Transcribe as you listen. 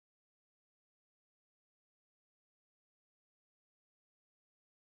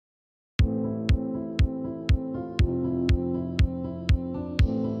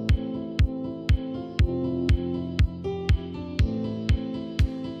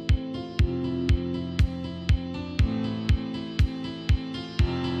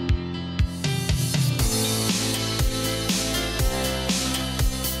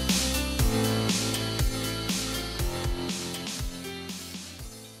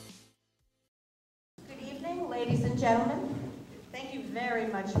Ladies and gentlemen, thank you very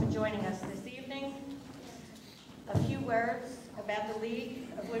much for joining us this evening. A few words about the League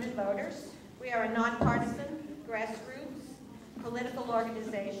of Women Voters. We are a nonpartisan, grassroots, political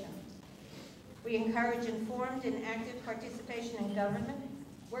organization. We encourage informed and active participation in government,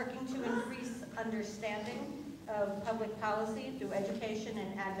 working to increase understanding of public policy through education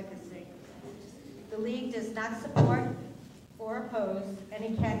and advocacy. The League does not support or oppose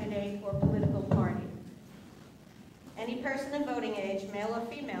any candidate or political party. Any person in voting age, male or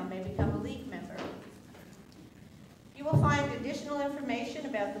female, may become a League member. You will find additional information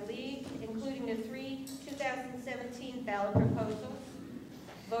about the League, including the 3 2017 ballot proposals,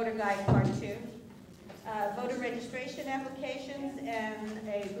 Voter Guide Part 2, voter registration applications, and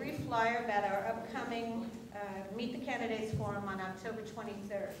a brief flyer about our upcoming Meet the Candidates Forum on October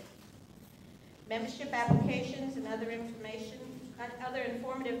 23rd. Membership applications and other information, other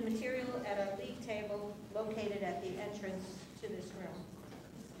informative material at our League table located at the entrance to this room.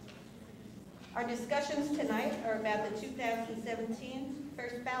 Our discussions tonight are about the 2017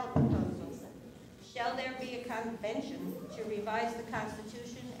 first ballot proposals. Shall there be a convention to revise the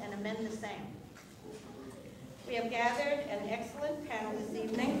Constitution and amend the same? We have gathered an excellent panel this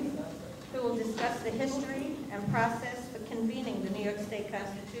evening who will discuss the history and process for convening the New York State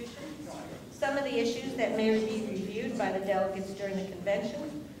Constitution, some of the issues that may be reviewed by the delegates during the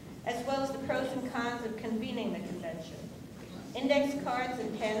convention, as well as the pros and cons of convening the convention. Index cards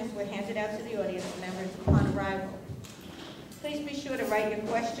and pens were handed out to the audience members upon arrival. Please be sure to write your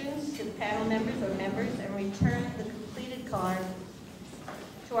questions to the panel members or members and return the completed card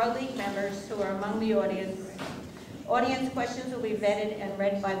to our League members who are among the audience. Audience questions will be vetted and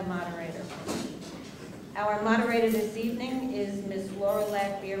read by the moderator. Our moderator this evening is Ms. Laura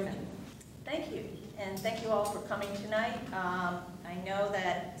Lack-Bierman. Thank you, and thank you all for coming tonight. I know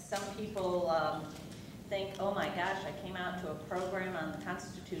that some people think, oh my gosh, I came out to a program on the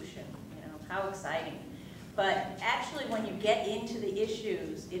Constitution, you know, how exciting. But actually when you get into the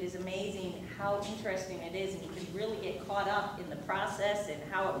issues, it is amazing how interesting it is, and you can really get caught up in the process and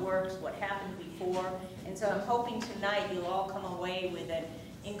how it works, what happened before. And so I'm hoping tonight you'll all come away with an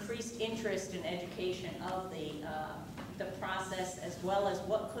increased interest in education of the process, as well as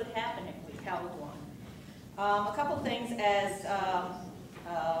what could happen if we held one. A couple things, as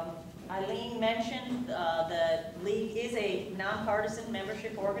Eileen mentioned, the League is a nonpartisan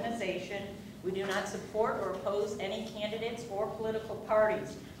membership organization. We do not support or oppose any candidates or political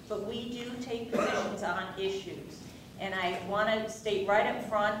parties, but we do take positions on issues. And I want to state right up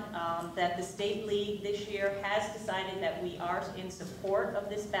front that the State League this year has decided that we are in support of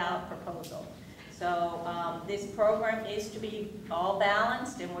this ballot proposal. So this program is to be all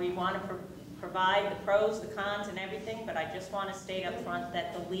balanced, and we want to provide the pros, the cons, and everything, but I just want to state up front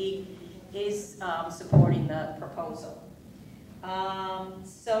that the League is supporting the proposal.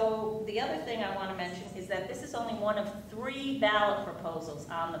 So the other thing I want to mention is that this is only one of 3 ballot proposals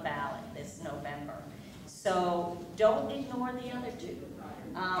on the ballot this November. So don't ignore the other 2.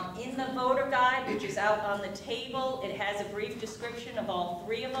 In the voter guide, which is out on the table, it has a brief description of all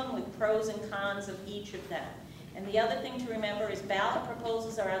 3 of them with pros and cons of each of them. And the other thing to remember is ballot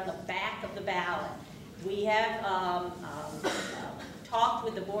proposals are on the back of the ballot. We have talked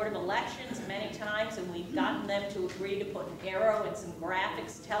with the Board of Elections many times, and we've gotten them to agree to put an arrow and some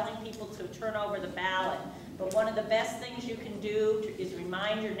graphics telling people to turn over the ballot. But one of the best things you can do is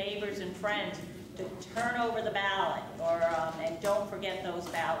remind your neighbors and friends to turn over the ballot, and don't forget those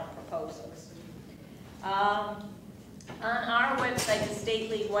ballot proposals. On our website, the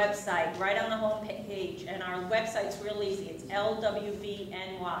State League website, right on the home page, and our website's real easy, it's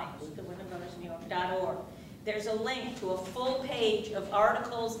LWVNY, LeagueOfWomenVotersNewYork.org. There's a link to a full page of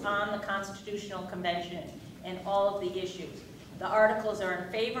articles on the Constitutional Convention and all of the issues. The articles are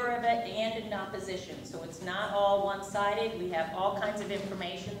in favor of it and in opposition, so it's not all one-sided. We have all kinds of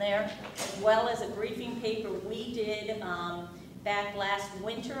information there, as well as a briefing paper we did back last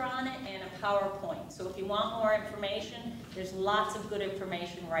winter on it, and a PowerPoint. So if you want more information, there's lots of good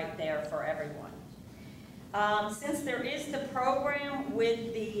information right there for everyone. Since there is the program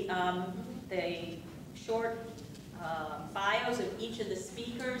with the short bios of each of the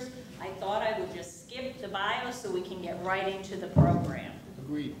speakers, I thought I would just skip the bios so we can get right into the program.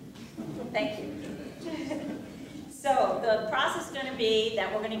 Agreed. Thank you. So the process is going to be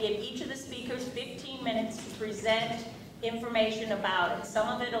that we're going to give each of the speakers 15 minutes to present information about it. Some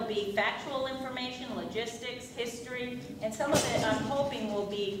of it will be factual information, logistics, history, and some of it I'm hoping will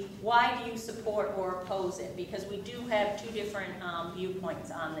be why do you support or oppose it, because we do have 2 different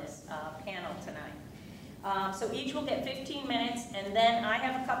viewpoints on this panel tonight. So each will get 15 minutes, and then I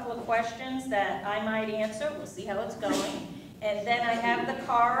have a couple of questions that I might answer. We'll see how it's going. And then I have the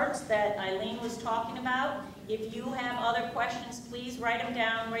cards that Eileen was talking about. If you have other questions, please write them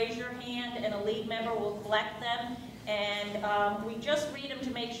down, raise your hand, and a lead member will collect them. And we just read them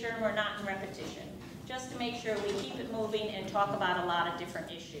to make sure we're not in repetition, just to make sure we keep it moving and talk about a lot of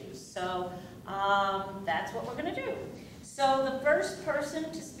different issues. So that's what we're going to do. So the first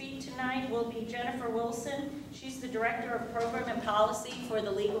person to speak tonight will be Jennifer Wilson. She's the Director of Program and Policy for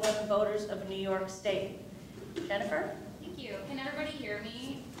the League of Women Voters of New York State. Jennifer? Thank you. Can everybody hear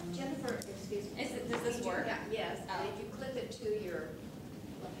me? Jennifer, excuse me. Does this work? Yes. Oh. If you clip it to your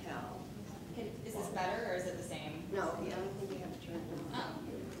lapel. Is this better or is it the same? No, I don't think you have to turn it on. Oh.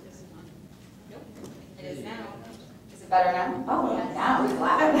 Nope. It is now. Is it better now? Oh, yes. Now it's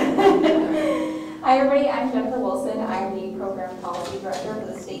loud. Hi everybody, I'm Jennifer Wilson. I'm the Program Policy Director for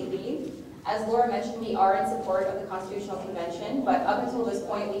the State League. As Laura mentioned, we are in support of the Constitutional Convention, but up until this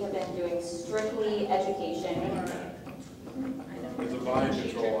point, we have been doing strictly education. There's a volume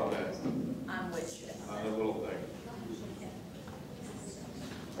control on that, On which? on the little thing.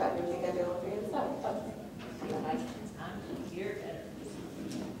 Got your thing I do over here. You're better.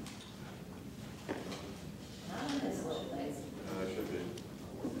 Not on this little place. It should be.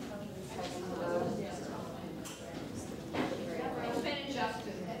 It's been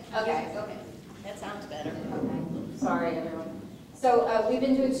adjusted. Okay. That sounds better. Okay. Sorry, everyone. So we've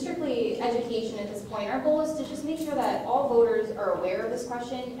been doing strictly education at this point. Our goal is to just make sure that all voters are aware of this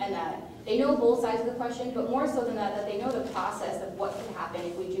question and that they know both sides of the question, but more so than that, that they know the process of what could happen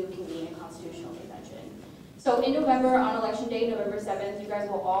if we do convene a constitutional convention. So in November, on Election Day, November 7th, you guys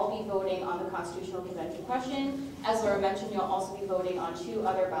will all be voting on the constitutional convention question. As Laura mentioned, you'll also be voting on 2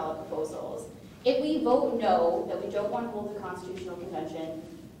 other ballot proposals. If we vote no, that we don't want to hold the constitutional convention,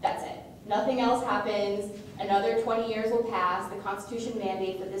 that's it. Nothing else happens. Another 20 years will pass. The Constitution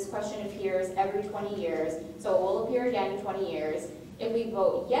mandates that this question appears every 20 years, so it will appear again in 20 years. If we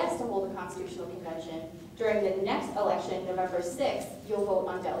vote yes to hold the Constitutional Convention, during the next election, November 6th, you'll vote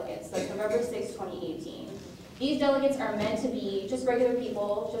on delegates. That's November 6th, 2018. These delegates are meant to be just regular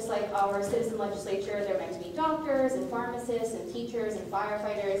people, just like our citizen legislature. They're meant to be doctors and pharmacists and teachers and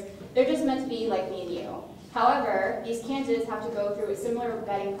firefighters. They're just meant to be like me and you. However, these candidates have to go through a similar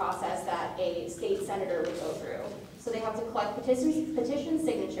vetting process that a state senator would go through. So they have to collect petition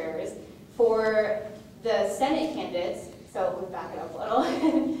signatures for the Senate candidates. So we'll back it up a little.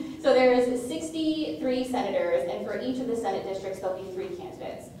 So there's 63 senators, and for each of the Senate districts, there'll be 3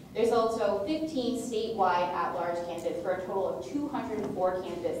 candidates. There's also 15 statewide at-large candidates for a total of 204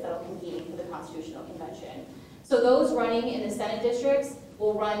 candidates that will convene for the Constitutional Convention. So those running in the Senate districts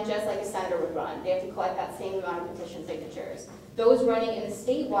will run just like a senator would run. They have to collect that same amount of petition signatures. Those running in the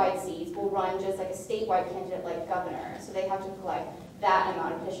statewide seats will run just like a statewide candidate like governor. So they have to collect that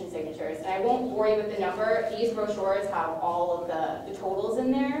amount of petition signatures. And I won't bore you with the number. These brochures have all of the totals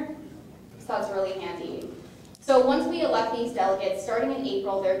in there. So that's really handy. So once we elect these delegates, starting in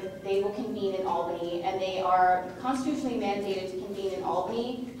April, they will convene in Albany, and they are constitutionally mandated to convene in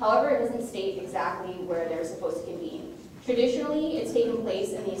Albany. However, it doesn't state exactly where they're supposed to convene. Traditionally, it's taken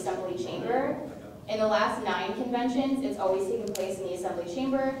place in the Assembly Chamber. In the last 9 conventions, it's always taken place in the Assembly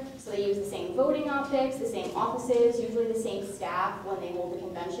Chamber, so they use the same voting optics, the same offices, usually the same staff when they hold the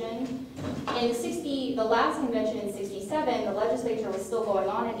convention. In the last convention in '67, the legislature was still going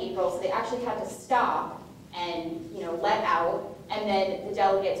on in April, so they actually had to stop and let out, and then the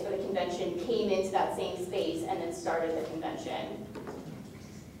delegates for the convention came into that same space and then started the convention.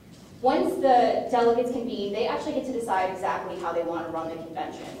 Once the delegates convene, they actually get to decide exactly how they want to run the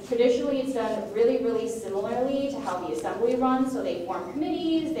convention. Traditionally, it's done really, really similarly to how the assembly runs. So they form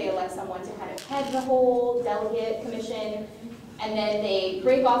committees, they elect someone to kind of head the whole delegate commission, and then they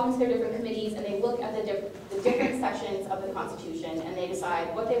break off into their different committees and they look at the different sections of the Constitution and they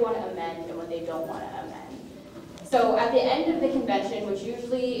decide what they want to amend and what they don't want to amend. So at the end of the convention, which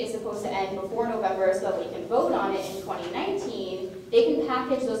usually is supposed to end before November so that we can vote on it in 2019, they can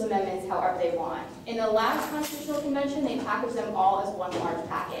package those amendments however they want. In the last Constitutional Convention, they packaged them all as one large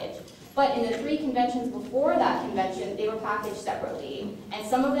package. But in the 3 conventions before that convention, they were packaged separately. And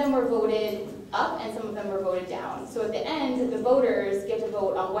some of them were voted up and some of them were voted down. So at the end, the voters get to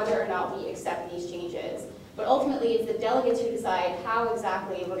vote on whether or not we accept these changes. But ultimately, it's the delegates who decide how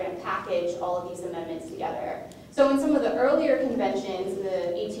exactly we're going to package all of these amendments together. So in some of the earlier conventions in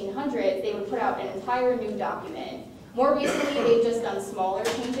the 1800s, they would put out an entire new document. More recently, they've just done smaller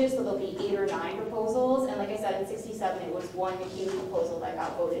changes, so there'll be 8 or 9 proposals. And like I said, in '67, it was one huge proposal that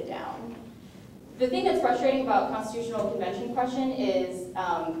got voted down. The thing that's frustrating about constitutional convention question is,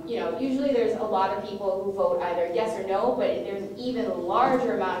 usually there's a lot of people who vote either yes or no, but there's an even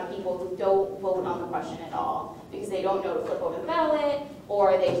larger amount of people who don't vote on the question at all because they don't know to flip over the ballot,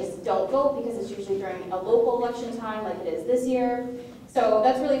 or they just don't vote because it's usually during a local election time like it is this year. So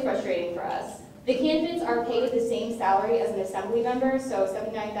that's really frustrating for us. The candidates are paid the same salary as an assembly member, so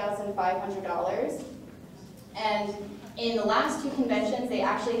 $79,500. And in the last two conventions, they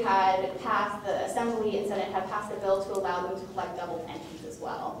actually had passed, the Assembly and Senate had passed a bill to allow them to collect double pensions as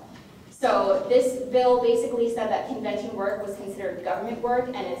well. So this bill basically said that convention work was considered government work,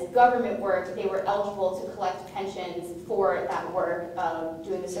 and as government work, they were eligible to collect pensions for that work of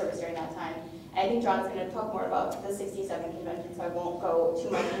doing the service during that time. And I think John's going to talk more about the 67 convention, so I won't go too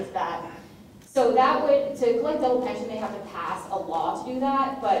much into that. So that would, to collect double pension, they have to pass a law to do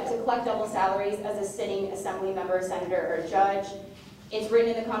that, but to collect double salaries as a sitting assembly member, senator, or judge, it's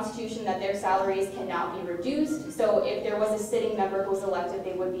written in the Constitution that their salaries cannot be reduced. So if there was a sitting member who was elected,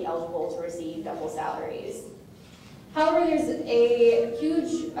 they would be eligible to receive double salaries. However, there's a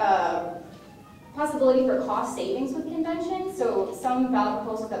huge possibility for cost savings with convention. So some ballot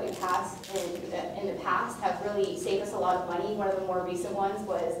proposals that we passed in the past have really saved us a lot of money. One of the more recent ones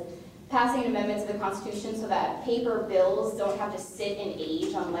was passing an amendment to the Constitution so that paper bills don't have to sit and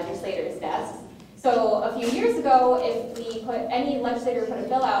age on legislators' desks. So a few years ago, if any legislator put a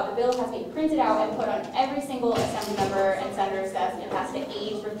bill out, the bill has to be printed out and put on every single assembly member and senator's desk, and it has to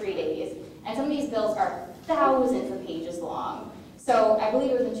age for 3 days. And some of these bills are thousands of pages long. So I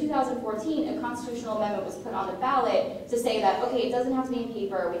believe it was in 2014, a constitutional amendment was put on the ballot to say that, okay, it doesn't have to be in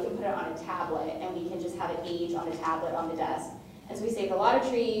paper, we can put it on a tablet, and we can just have it age on a tablet on the desk. And so we saved a lot of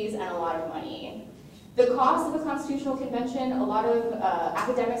trees and a lot of money. The cost of a constitutional convention, a lot of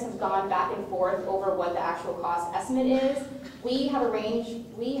academics have gone back and forth over what the actual cost estimate is. We have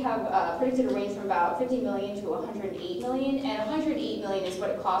predicted a range from about 50 million to 108 million, and 108 million is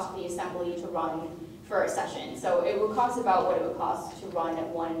what it costs for the assembly to run for a session. So it would cost about what it would cost to run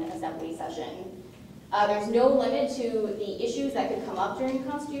one assembly session. There's no limit to the issues that could come up during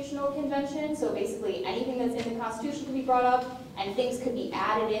constitutional convention. So basically anything that's in the Constitution could be brought up, and things could be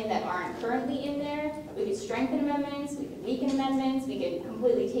added in that aren't currently in there. We could strengthen amendments, we could weaken amendments, we could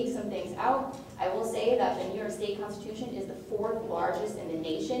completely take some things out. I will say that the New York State Constitution is the 4th largest in the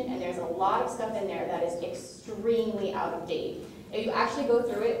nation, and there's a lot of stuff in there that is extremely out of date. If you actually go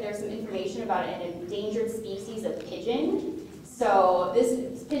through it, there's some information about an endangered species of pigeon. So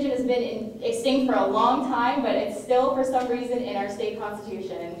this pigeon has been extinct for a long time, but it's still, for some reason, in our state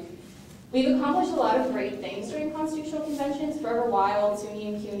constitution. We've accomplished a lot of great things during constitutional conventions: Forever Wild, SUNY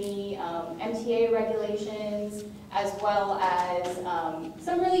and CUNY, MTA regulations, as well as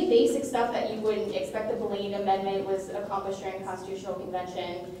some really basic stuff that you wouldn't expect. The Blaine Amendment was accomplished during constitutional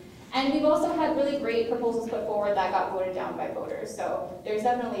convention. And we've also had really great proposals put forward that got voted down by voters. So there's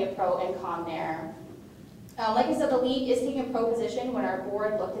definitely a pro and con there. Like I said, the league is taking a pro position. When our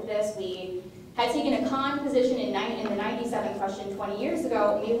board looked at this, we had taken a con position in the 97 question 20 years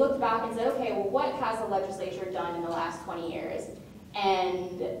ago, and we looked back and said, okay, well, what has the legislature done in the last 20 years?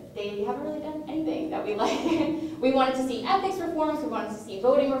 And they haven't really done anything that we like. We wanted to see ethics reforms, we wanted to see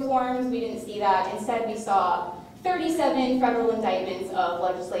voting reforms, we didn't see that. Instead, we saw 37 federal indictments of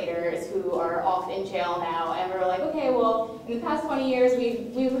legislators who are off in jail now, and we're like, okay, well, in the past 20 years,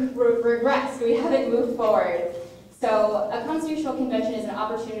 we've regressed, we haven't moved forward. So a constitutional convention is an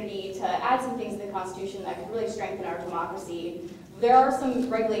opportunity to add some things to the Constitution that could really strengthen our democracy. There are some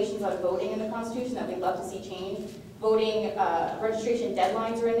regulations on voting in the Constitution that we'd love to see change. Voting registration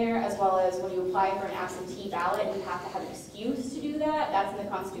deadlines are in there, as well as when you apply for an absentee ballot, you have to have an excuse to do that. That's in the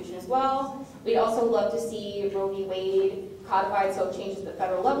Constitution as well. We'd also love to see Roe v. Wade codified, so if changes at the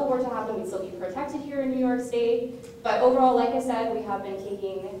federal level were to happen, we'd still be protected here in New York State. But overall, like I said, we have been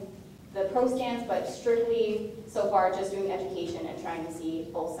taking the pro stance, but strictly so far just doing education and trying to see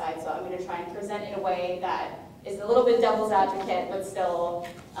both sides. So I'm going to try and present in a way that is a little bit devil's advocate, but still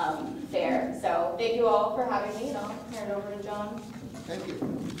fair. So thank you all for having me, and I'll turn it over to John. Thank you.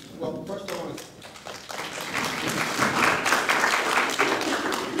 Well, first of all,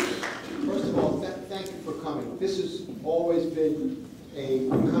 thank you for coming. This has always been a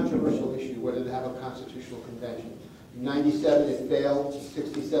controversial issue, whether to have a constitutional convention. In 97 it failed, in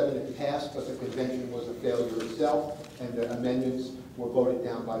 67 it passed, but the convention was a failure itself, and the amendments were voted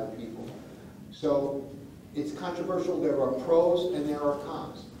down by the people. So it's controversial. There are pros and there are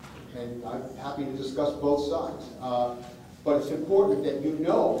cons, and I'm happy to discuss both sides. But it's important that you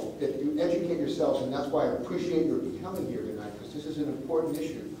know, that you educate yourselves, and that's why I appreciate your coming here tonight, because this is an important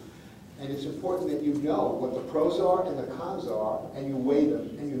issue. And it's important that you know what the pros are and the cons are, and you weigh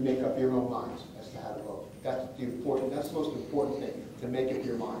them, and you make up your own minds as to how to vote. That's the most important thing, to make up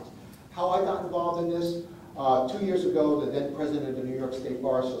your minds. How I got involved in this, 2 years ago, the then president of the New York State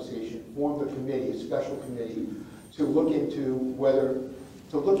Bar Association formed a committee, a special committee, to look into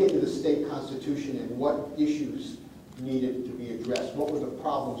the state constitution and what issues needed to be addressed. What were the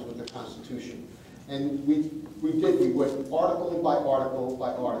problems with the Constitution? And we went article by article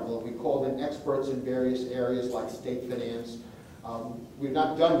by article. We called in experts in various areas like state finance. We're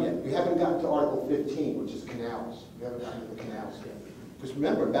not done yet. We haven't gotten to Article 15, which is canals. We haven't gotten to the canals yet. Because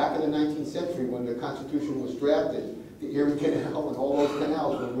remember, back in the 19th century when the Constitution was drafted, the Erie Canal and all those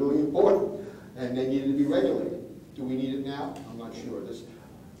canals were really important, and they needed to be regulated. Do we need it now? I'm not sure.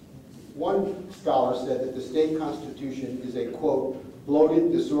 One scholar said that the state constitution is a, quote,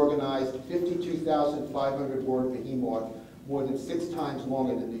 bloated, disorganized, 52,500 word behemoth, more than 6 times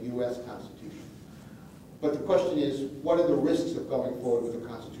longer than the U.S. Constitution. But the question is, what are the risks of going forward with the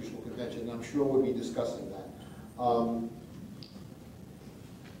Constitutional Convention? And I'm sure we'll be discussing that.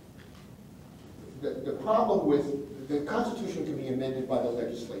 The problem with the Constitution can be amended by the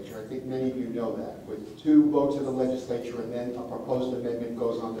legislature. I think many of you know that, with 2 votes of the legislature and then a proposed amendment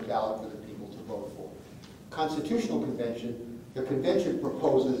goes on the ballot for the people to vote for. Constitutional Convention, the convention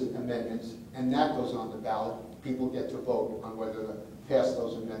proposes amendments and that goes on the ballot. People get to vote on whether to pass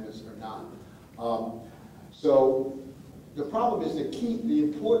those amendments or not. So the problem is the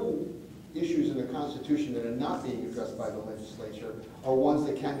important issues in the Constitution that are not being addressed by the legislature are ones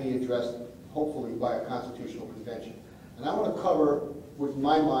that can be addressed hopefully by a constitutional convention. And I want to cover, what in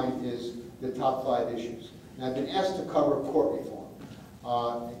my mind is the top 5 issues. And I've been asked to cover court reform.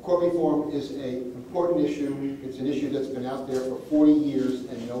 Court reform is an important issue. It's an issue that's been out there for 40 years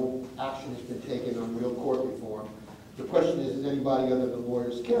and no action has been taken on real court reform. The question is, does anybody other than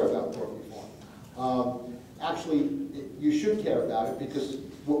lawyers care about court reform? Actually, you should care about it because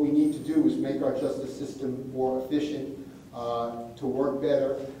what we need to do is make our justice system more efficient, to work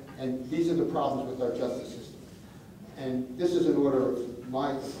better. And these are the problems with our justice system. And this is in order of my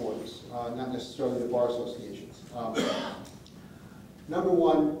importance, not necessarily the Bar Association's. Number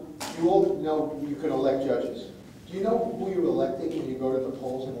one, you all know you can elect judges. Do you know who you're electing when you go to the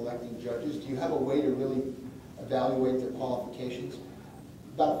polls and electing judges? Do you have a way to really evaluate their qualifications?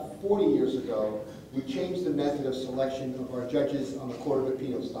 About 40 years ago, we changed the method of selection of our judges on the Court of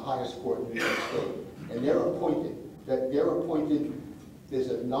Appeals, the highest court in New York State. And they're appointed. There's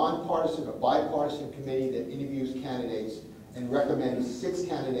a nonpartisan, a bipartisan committee that interviews candidates and recommends 6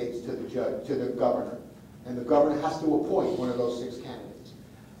 candidates to the judge, to the governor. And the governor has to appoint one of those 6 candidates.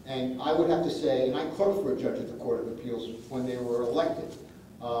 And I would have to say, and I clerked for a judge at the Court of Appeals when they were elected.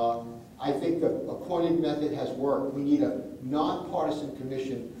 I think the appointed method has worked. We need a nonpartisan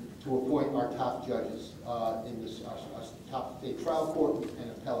commission to appoint our top judges in this top state trial court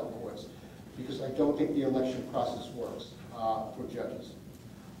and appellate courts, because I don't think the election process works for judges.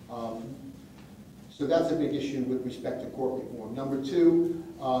 So that's a big issue with respect to court reform. Number 2,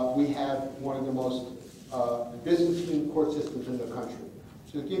 we have one of the most Byzantine court systems in the country.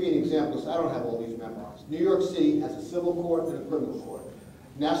 So to give you an example, I don't have all these memorized. New York City has a civil court and a criminal court.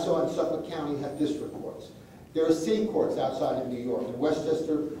 Nassau and Suffolk County have district courts. There are city courts outside of New York. In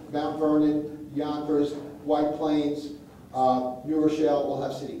Westchester, Mount Vernon, Yonkers, White Plains, New Rochelle all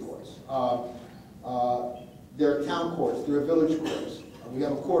have city courts. There are town courts, there are village courts. We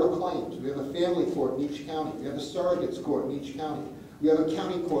have a court of claims. We have a family court in each county. We have a surrogates court in each county. We have a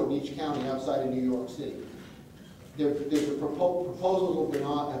county court in each county outside of New York City. There's a proposals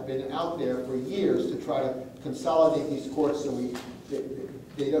have been out there for years to try to consolidate these courts so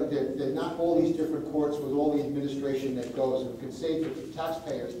they're not all these different courts with all the administration that goes, and we can save the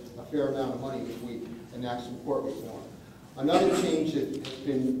taxpayers a fair amount of money if we enact some court reform. Another change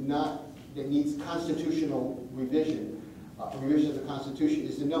that needs constitutional revision of the Constitution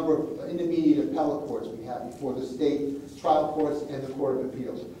is the number of intermediate appellate courts we have before the state trial courts and the Court of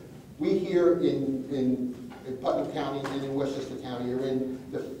Appeals. We here in Putnam County and in Westchester County are in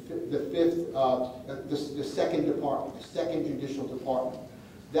the second department, the second judicial department.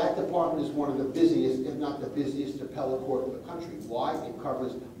 That department is one of the busiest, if not the busiest, appellate court in the country. Why? It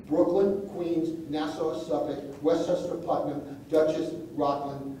covers Brooklyn, Queens, Nassau, Suffolk, Westchester, Putnam, Dutchess,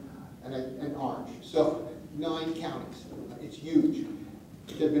 Rockland, and Orange. So 9 counties. It's huge.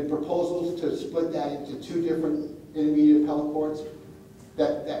 There have been proposals to split that into 2 different intermediate appellate courts.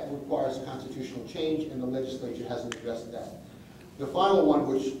 That requires constitutional change, and the legislature hasn't addressed that. The final one,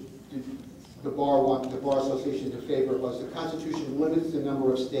 which the Bar Association is in favor of, was the Constitution limits the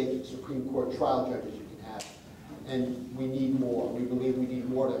number of state Supreme Court trial judges you can have. and we need more. We believe we need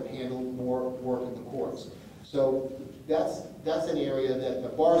more to handle more work in the courts. So that's an area that the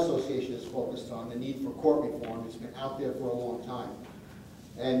Bar Association is focused on, the need for court reform. It's been out there for a long time.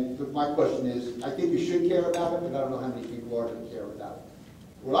 And my question is, I think you should care about it, but I don't know how many people are going to care about it.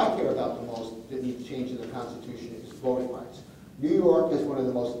 What I care about the most that needs change in the Constitution is voting rights. New York is one of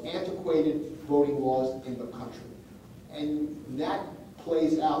the most antiquated voting laws in the country. And that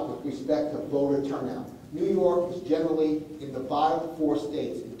plays out with respect to voter turnout. New York is generally in the bottom 4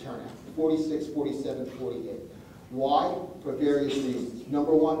 states in turnout, 46, 47, 48. Why? For various reasons.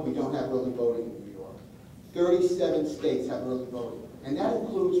 Number one, we don't have early voting in New York. 37 states have early voting. And that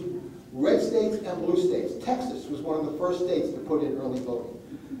includes red states and blue states. Texas was one of the first states to put in early voting.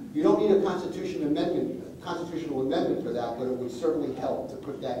 You don't need a constitutional amendment for that, but it would certainly help to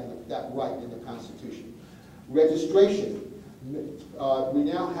put that right in the Constitution. Registration. We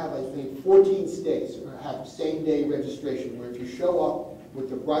now have, I think, 14 states have same-day registration, where if you show up with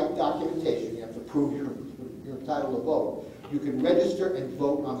the right documentation, you have to prove you're entitled to vote, you can register and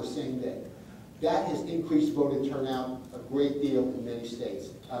vote on the same day. That has increased voter turnout a great deal in many states.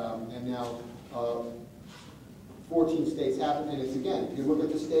 And now 14 states have it, and it's, again, if you look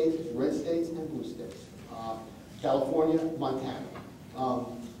at the states, it's red states and blue states. California, Montana.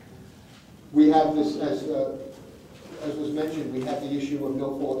 We have this, as was mentioned, we have the issue of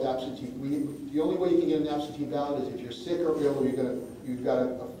no-fault absentee. The only way you can get an absentee ballot is if you're sick or ill, or you've got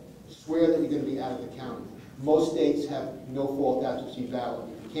to swear that you're going to be out of the county. Most states have no-fault absentee ballot.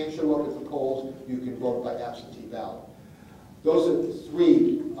 If you can't show up at the polls, you can vote by absentee ballot. Those are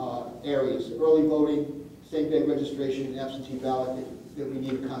 3 areas: early voting, same-day registration, and absentee ballot that we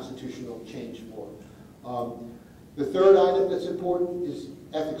need a constitutional change for. The third item that's important is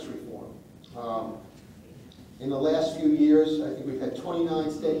ethics reform. In the last few years, I think we've had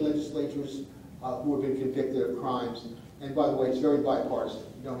 29 state legislatures who have been convicted of crimes. And by the way, it's very bipartisan.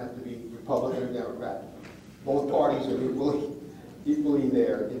 You don't have to be Republican or Democrat. Both parties are equally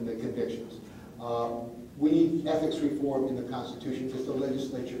there in the convictions. We need ethics reform in the Constitution because the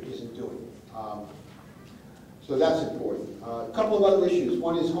legislature isn't doing it. So that's important. A couple of other issues.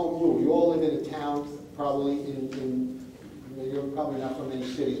 One is home rule. You all live in a town, probably you're probably not from any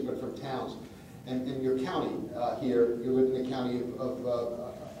cities, but from towns. And in your county here, you live in the county of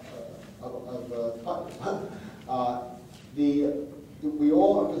Putnam. We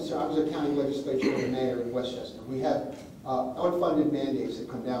all are concerned. I was a county legislature and a mayor in Westchester. We have unfunded mandates that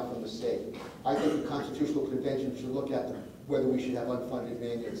come down from the state. I think the Constitutional Convention should look at whether we should have unfunded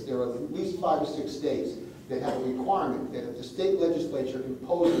mandates. There are at least 5 or 6 states that have a requirement that if the state legislature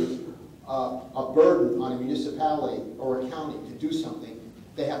imposes a burden on a municipality or a county to do something,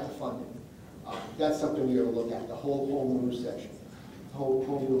 they have to fund it. That's something we ought to look at, the whole home rule section. The whole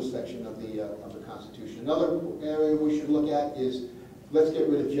home rule section of the Constitution. Another area we should look at is, let's get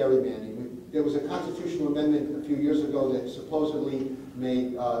rid of gerrymandering. There was a constitutional amendment a few years ago that supposedly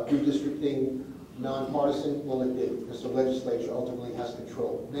made redistricting nonpartisan. Well, it did, because the legislature ultimately has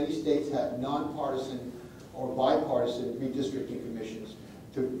control. Many states have nonpartisan or bipartisan redistricting commissions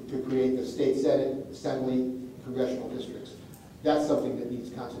to create the state senate, assembly, congressional districts. That's something that needs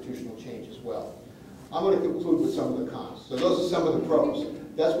constitutional change as well. I'm going to conclude with some of the cons. So those are some of the pros.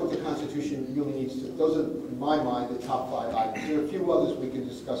 That's what the Constitution really needs to, those are, in my mind, the top 5 items. There are a few others we can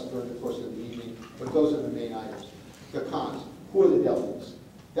discuss during the course of the evening, but those are the main items. The cons. Who are the delegates?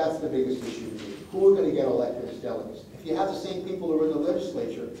 That's the biggest issue to me. Who are going to get elected as delegates? If you have the same people who are in the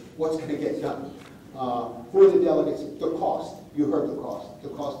legislature, what's going to get done? Who are the delegates? The cost. You heard the cost. The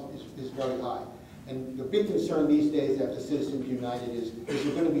cost is very high. And the big concern these days after Citizens United is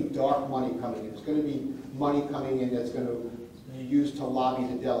there going to be dark money coming in. There's going to be money coming in that's going to be used to lobby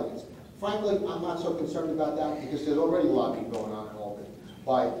the delegates. Frankly, I'm not so concerned about that because there's already lobbying going on in Albany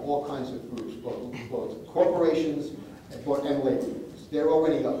by all kinds of groups, both corporations and labor unions. They're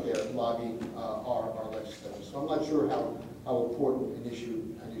already up there lobbying our legislators. So I'm not sure how important an issue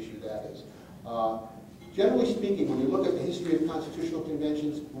that is. Generally speaking, when you look at the history of constitutional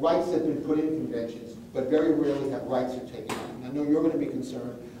conventions, rights have been put in conventions, but very rarely have rights are taken out. And I know you're going to be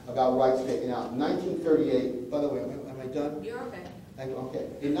concerned about rights taken out. In 1938, by the way, am I done? You're okay. Okay.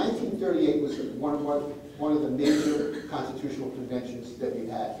 In 1938 was one of the major constitutional conventions that we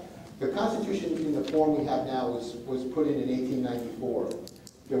had. The Constitution in the form we have now was put in 1894.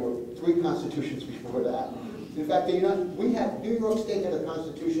 There were 3 constitutions before that. In fact, New York State had a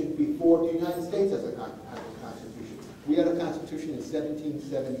constitution before the United States has a constitution. We had a constitution in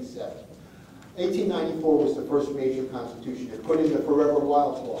 1777. 1894 was the first major constitution. It put in the Forever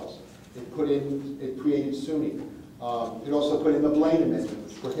Wild Clause. It created SUNY. It also put in the Blaine Amendment,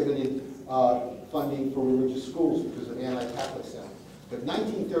 which prohibited funding for religious schools because of anti-Catholic sentiments. But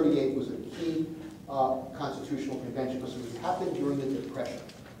 1938 was a key constitutional convention because it happened during the Depression.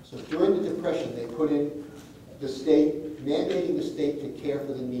 So during the Depression, they put in the state, mandating the state to care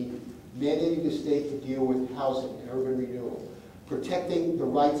for the needy, mandating the state to deal with housing and urban renewal, protecting the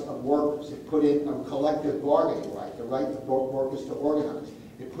rights of workers. It put in a collective bargaining right, the right of workers to organize.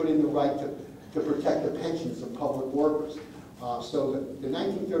 It put in the right to protect the pensions of public workers. So the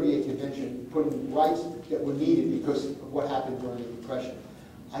 1938 convention put in rights that were needed because of what happened during the Depression.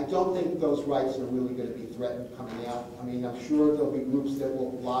 I don't think those rights are really going to be threatened coming out. I mean, I'm sure there'll be groups that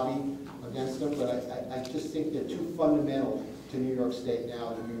will lobby against them, but I just think they're too fundamental to New York State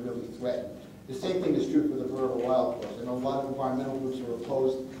now to be really threatened. The same thing is true for the Vertical Wild Clause. I know a lot of environmental groups are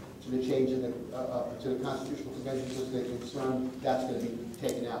opposed to the change in to the Constitutional Convention because they're concerned that's going to be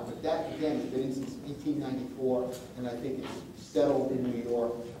taken out. But that, again, has been in since 1894, and I think it's settled in New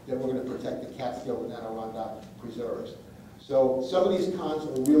York that we're going to protect the Catskill and Adirondack preserves. So some of these cons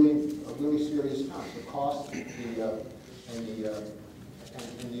are really serious cons. The cost, and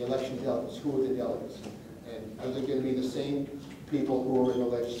the election delegates. Who are the delegates? And are they going to be the same people who are in the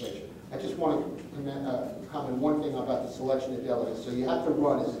legislature? I just want to comment one thing about the selection of delegates. So you have to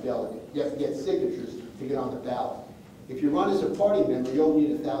run as a delegate. You have to get signatures to get on the ballot. If you run as a party member, you'll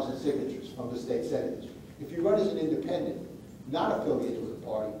need 1,000 signatures from the state senators. If you run as an independent, not affiliated with a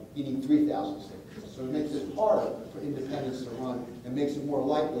party, you need 3,000 signatures. So it makes it harder for independents to run and makes it more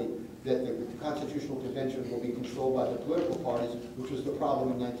likely that the Constitutional Convention will be controlled by the political parties, which was the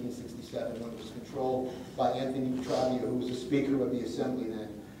problem in 1967 when it was controlled by Anthony Petraglia, who was the Speaker of the Assembly then.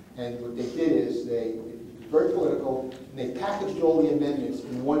 And what they did is very political, and they packaged all the amendments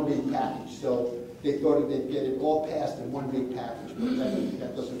in one big package. So they thought they'd get it all passed in one big package, but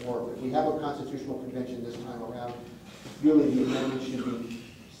that doesn't work. If we have a Constitutional Convention this time around, really the amendments should be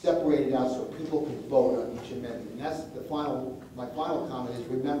separated out so people can vote on each amendment. And that's my final comment is,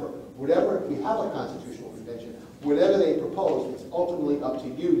 remember, if we have a Constitutional Convention, whatever they propose, it's ultimately up to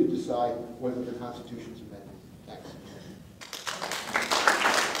you to decide whether the Constitution's amended. Thanks.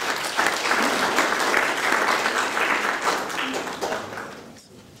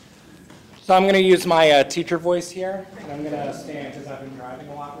 So I'm going to use my teacher voice here, and I'm going to stand because I've been driving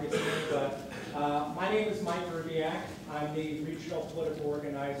a lot recently. But my name is Mike Rubiak. I'm the regional political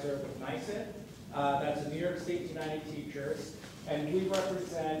organizer with NYS. That's the New York State United Teachers, and we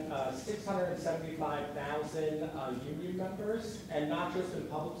represent 675,000 union members, and not just in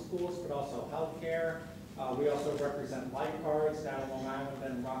public schools, but also healthcare. We also represent lifeguards down in Long Island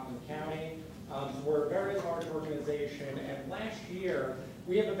and Rockland County. So we're a very large organization, and last year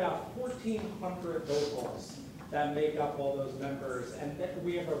we have about 1,400 locals that make up all those members, and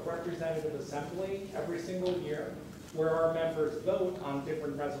we have a representative assembly every single year where our members vote on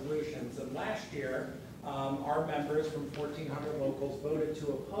different resolutions. And last year, our members from 1,400 locals voted to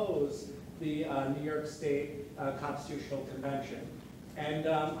oppose the New York State Constitutional Convention. And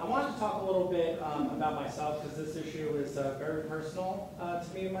I wanted to talk a little bit about myself because this issue is very personal to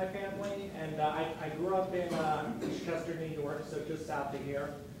me and my family. And I grew up in Eastchester, New York, so just south of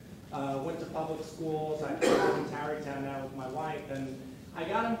here. Went to public schools. I live in Tarrytown now with my wife. And I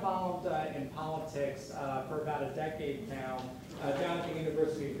got involved in politics for about a decade now down at the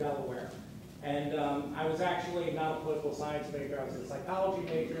University of Delaware. And I was actually not a political science major. I was a psychology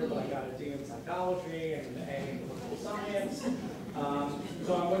major, but I got a D in psychology and an A in political science.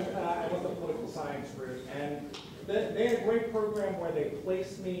 So I went the political science route. And they had a great program where they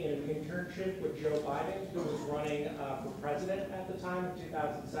placed me in an internship with Joe Biden, who was running for president at the time in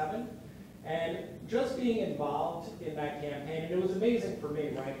 2007. And just being involved in that campaign, and it was amazing for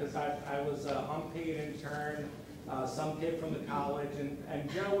me, right? Because I was an unpaid intern, some kid from the college, and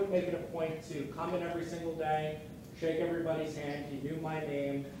Joe would make it a point to come in every single day, shake everybody's hand. He knew my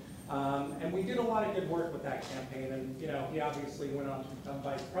name. And we did a lot of good work with that campaign. And he obviously went on to become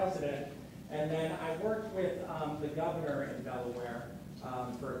vice president. And then I worked with the governor in Delaware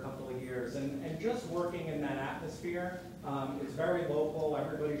for a couple of years. And just working in that atmosphere, it's very local.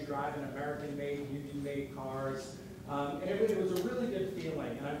 Everybody's driving American-made, union-made cars. And it was a really good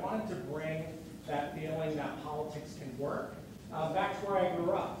feeling. And I wanted to bring that feeling that politics can work back to where I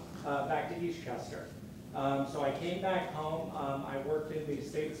grew up, back to Eastchester. So I came back home. I worked in the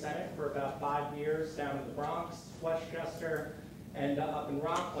state senate for about 5 years down in the Bronx, Westchester, and up in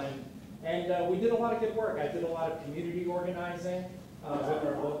Rockland. And we did a lot of good work. I did a lot of community organizing with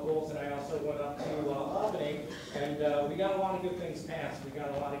our locals, and I also went up to Albany, and we got a lot of good things passed. We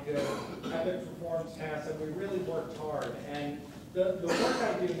got a lot of good ethics reforms passed, and we really worked hard. And the work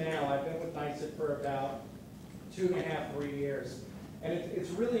I do now, I've been with NYS for about 2.5, 3 years. And it's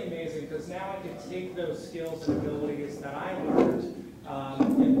really amazing because now I can take those skills and abilities that I learned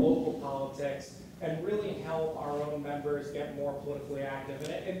in local politics and really help our own members get more politically active.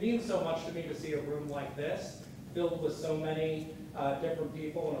 And it means so much to me to see a room like this filled with so many different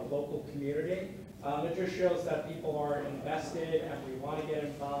people in a local community. It just shows that people are invested and we want to get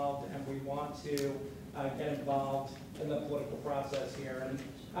involved and we want to get involved in the political process here. And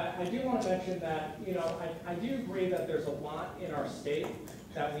I do want to mention that, you know, I do agree that there's a lot in our state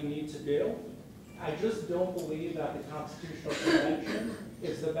that we need to do. I just don't believe that the Constitutional Convention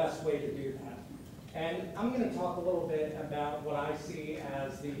is the best way to do that. And I'm going to talk a little bit about what I see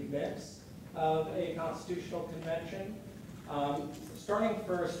as the mix of a Constitutional Convention. Starting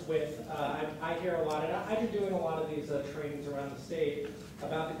first with, I hear a lot, and I've been doing a lot of these trainings around the state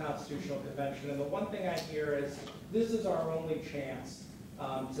about the Constitutional Convention, and the one thing I hear is this is our only chance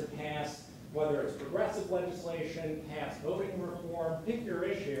to pass, whether it's progressive legislation, pass voting reform, pick your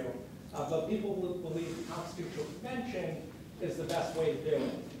issue, but people believe the Constitutional Convention is the best way to do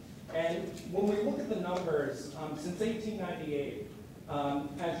it. And when we look at the numbers, since 1898,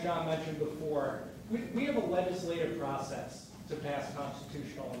 as John mentioned before, we have a legislative process to pass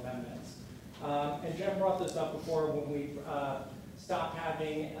constitutional amendments. And Jen brought this up before when we stopped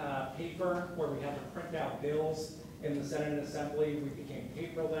having paper where we had to print out bills in the Senate and Assembly. We became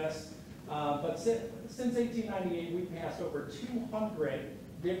paperless. But since 1898, we passed over 200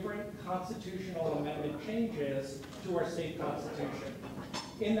 different constitutional amendment changes to our state constitution.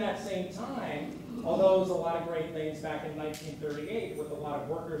 In that same time, although it was a lot of great things back in 1938 with a lot of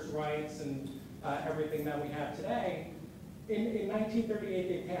workers' rights and everything that we have today, in 1938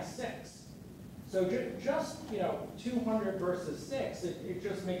 they passed 6. So just, you know, 200 versus 6, it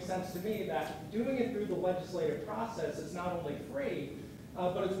just makes sense to me that doing it through the legislative process is not only free,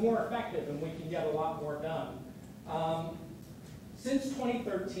 but it's more effective and we can get a lot more done. Since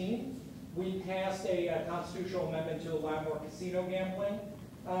 2013, we passed a constitutional amendment to allow more casino gambling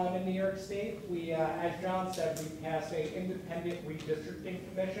in New York State. We, as John said, we passed an independent redistricting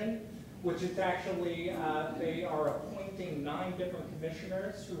commission, which is actually, they are appointing 9 different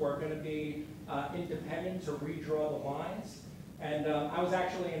commissioners who are going to be independent to redraw the lines. And I was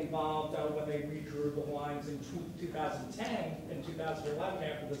actually involved when they redrew the lines in 2010 and 2011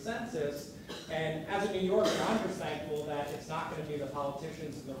 after the census. And as a New Yorker, I'm just thankful that it's not going to be the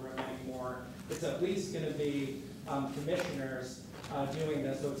politicians in the room anymore. It's at least going to be commissioners doing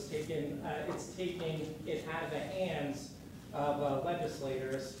this. So it's taking it out of the hands of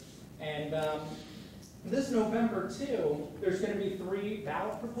legislators. And this November, too, there's going to be 3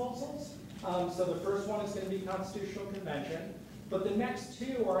 ballot proposals. So the first one is going to be Constitutional Convention. But the next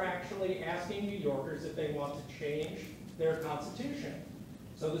 2 are actually asking New Yorkers if they want to change their constitution.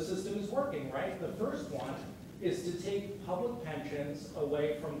 So the system is working, right? The first one is to take public pensions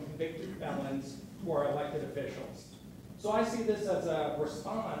away from convicted felons who are elected officials. So I see this as a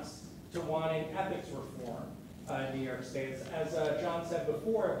response to wanting ethics reform in New York State. As John said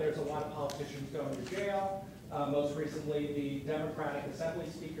before, there's a lot of politicians going to jail. Most recently, the Democratic Assembly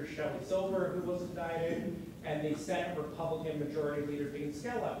Speaker Shelley Silver, who was indicted, and the Senate Republican Majority Leader Dean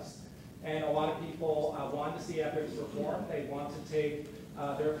Skelos. And a lot of people want to see ethics reform. They want to take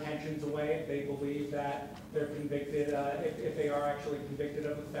their pensions away if they believe that they're convicted, if they are actually convicted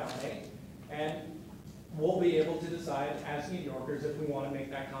of a felony. And we'll be able to decide as New Yorkers if we want to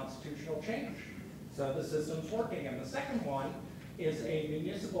make that constitutional change. So the system's working. And the second one is a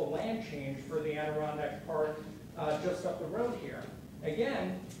municipal land change for the Adirondack Park just up the road here.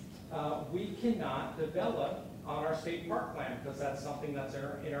 Again, we cannot develop on our state parkland because that's something that's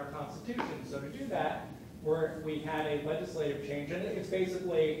in our Constitution. So to do that, we had a legislative change, and it's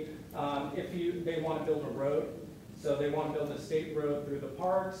basically they want to build a road, so they want to build a state road through the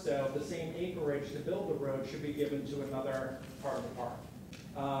park, so the same acreage to build the road should be given to another part of the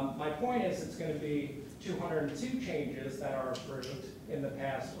park. My point is it's going to be 202 changes that are approved in the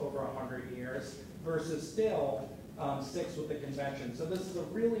past over 100 years versus still 6 with the convention. So this is a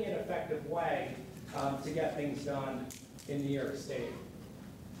really ineffective way to get things done in New York State.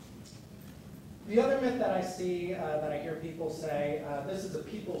 The other myth that I see, that I hear people say, this is a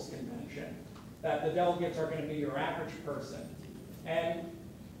people's convention, that the delegates are going to be your average person. And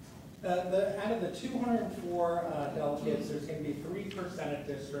out of the 204 delegates, there's going to be 3% at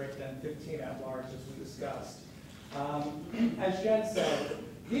district and 15 at large, as we discussed. As Jen said,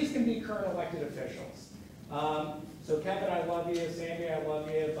 these can be current elected officials. So Kevin, I love you. Sandy, I love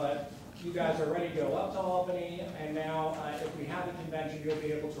you. But you guys are ready to go up to Albany. And now, if we have a convention, you'll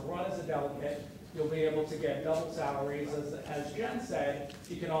be able to run as a delegate. You'll be able to get double salaries. As Jen said,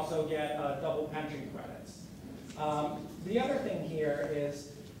 you can also get double pension credits. The other thing here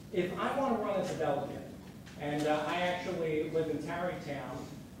is, if I want to run as a delegate, and I actually live in Tarrytown,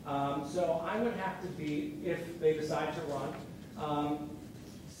 so I would have to be, if they decide to run,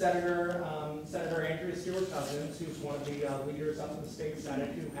 Senator Andrea Stewart-Cousins, who's one of the leaders up in the state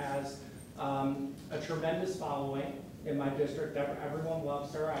senate, who has a tremendous following in my district. Everyone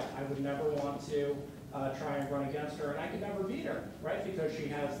loves her. I would never want to try and run against her, and I could never beat her, right? Because she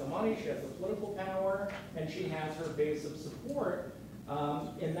has the money, she has the political power, and she has her base of support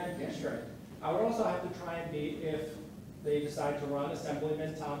in that district. I would also have to try and beat, if they decide to run,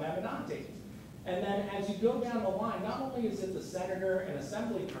 Assemblyman Tom Avenatti. And then as you go down the line, not only is it the senator and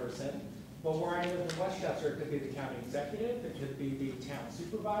assembly person, but where I live in Westchester, it could be the county executive, it could be the town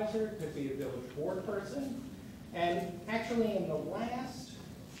supervisor, it could be a village board person. And actually in the last,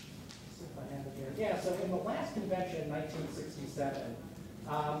 see if I have it here. Yeah, so in the last convention in 1967,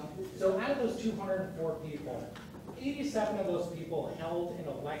 so out of those 204 people, 87 of those people held an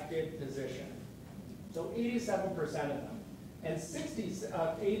elected position. So 87% of them. And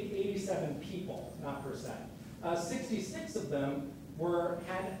 87 people, not percent. 66 of them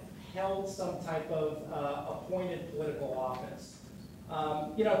had held some type of appointed political office.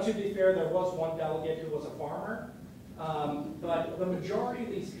 To be fair, there was one delegate who was a farmer, but the majority of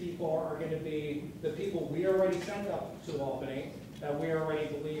these people are going to be the people we already sent up to Albany, that we already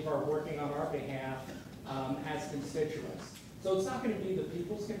believe are working on our behalf as constituents. So it's not going to be the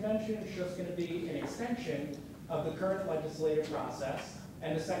People's Convention, it's just going to be an extension of the current legislative process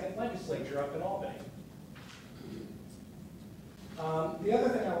and the second legislature up in Albany. The other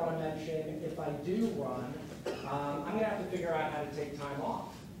thing I want to mention, if I do run, I'm going to have to figure out how to take time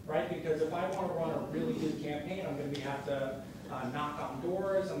off, right? Because if I want to run a really good campaign, I'm going to have to knock on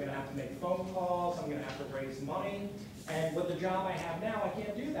doors, I'm going to have to make phone calls, I'm going to have to raise money. And with the job I have now, I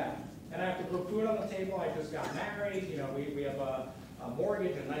can't do that. And I have to put food on the table. I just got married. We have a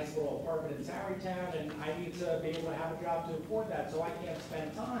mortgage, a nice little apartment in Tarrytown, and I need to be able to have a job to afford that. So I can't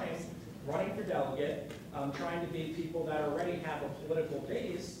spend time running for delegate, trying to beat people that already have a political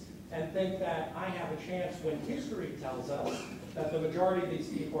base and think that I have a chance when history tells us that the majority of these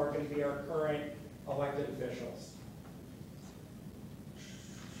people are going to be our current elected officials.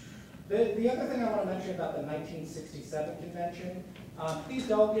 The other thing I want to mention about the 1967 convention, these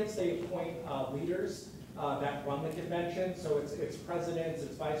delegates, they appoint leaders that run the convention. So it's presidents,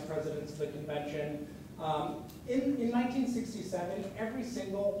 it's vice presidents of the convention. In 1967, every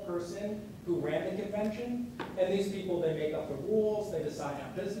single person who ran the convention, and these people, they make up the rules, they decide how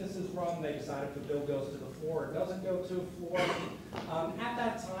businesses run, they decide if the bill goes to the floor or doesn't go to the floor. At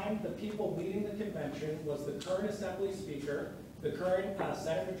that time, the people leading the convention was the current Assembly Speaker, the current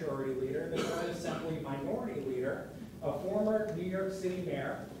Senate Majority Leader, the current Assembly Minority Leader, a former New York City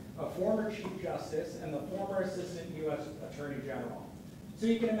Mayor, a former Chief Justice, and the former Assistant U.S. Attorney General. So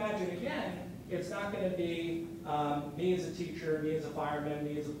you can imagine, again, it's not going to be me as a teacher, me as a fireman,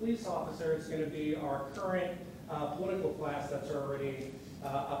 me as a police officer. It's going to be our current political class that's already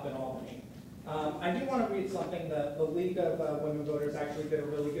up in Albany. I do want to read something that the League of Women Voters actually did a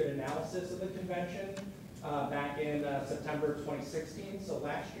really good analysis of the convention back in September 2016, so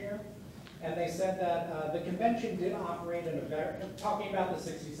last year. And they said that the convention did operate in a very, talking about the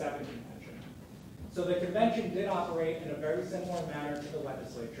 67 convention. So the convention did operate in a very similar manner to the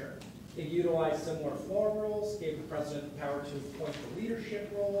legislature. It utilized similar floor rules, gave the president the power to appoint the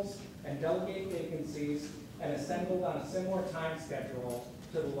leadership roles and delegate vacancies, and assembled on a similar time schedule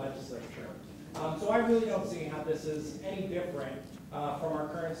to the legislature. So I really don't see how this is any different from our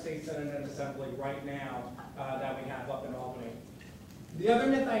current state senate and assembly right now that we have up in Albany. The other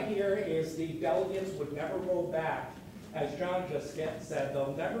myth I hear is the delegates would never roll back, as John just said,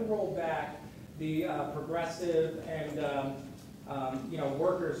 they'll never roll back the progressive and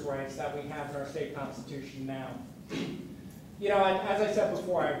workers' rights that we have in our state constitution now. As I said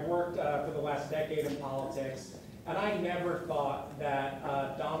before, I've worked for the last decade in politics, and I never thought that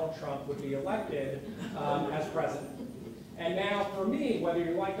Donald Trump would be elected as president. And now, for me, whether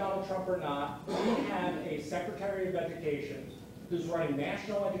you like Donald Trump or not, we have a Secretary of Education who's running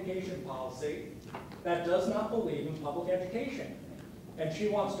national education policy that does not believe in public education. And she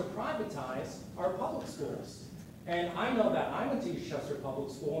wants to privatize our public schools. And I know that I went to Eastchester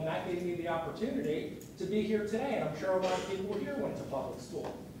Public School, and that gave me the opportunity to be here today, and I'm sure a lot of people here went to public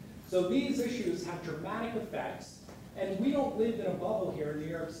school. So these issues have dramatic effects, and we don't live in a bubble here in New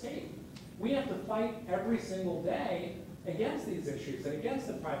York State. We have to fight every single day against these issues and against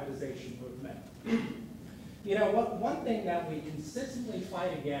the privatization movement. One thing that we consistently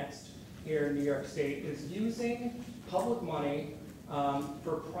fight against here in New York State is using public money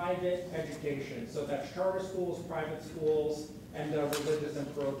for private education. So that's charter schools, private schools, and religious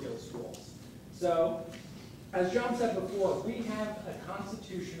and parochial schools. So, as John said before, we have a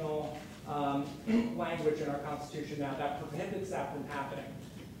constitutional language in our Constitution now that prohibits that from happening.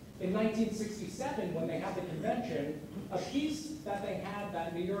 In 1967, when they had the convention, a piece that they had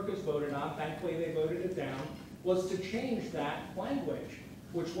that New Yorkers voted on, thankfully they voted it down, was to change that language,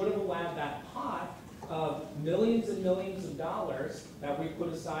 which would have allowed that pot of millions and millions of dollars that we put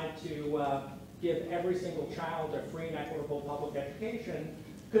aside to give every single child a free and equitable public education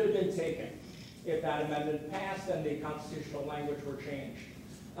could have been taken if that amendment passed and the constitutional language were changed.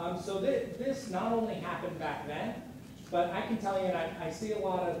 So this not only happened back then, but I can tell you, and I see a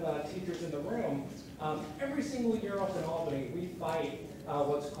lot of teachers in the room, every single year up in Albany, we fight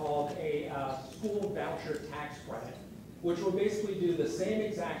what's called a school voucher tax credit, which would basically do the same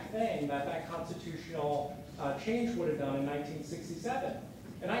exact thing that that constitutional change would have done in 1967.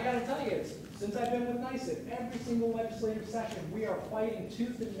 And I gotta tell you, since I've been with NYS, every single legislative session, we are fighting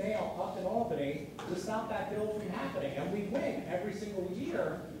tooth and nail up in Albany to stop that bill from happening. And we win every single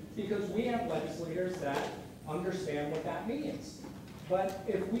year because we have legislators that understand what that means. But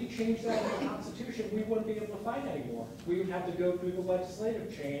if we change that in the Constitution, we wouldn't be able to fight anymore. We would have to go through the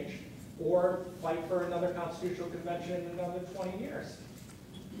legislative change or fight for another constitutional convention in another 20 years.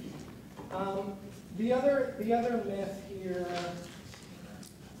 The other myth here.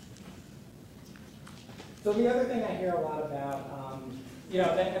 So the other thing I hear a lot about,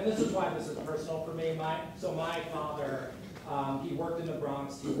 and this is why this is personal for me. My father, he worked in the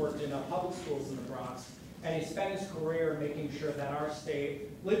Bronx. He worked in public schools in the Bronx. And he spent his career making sure that our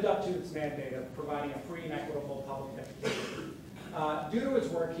state lived up to its mandate of providing a free and equitable public education. Due to his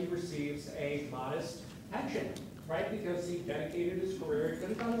work, he receives a modest pension, right? Because he dedicated his career, he could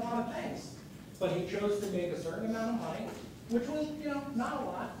have done a lot of things. But he chose to make a certain amount of money, which was, not a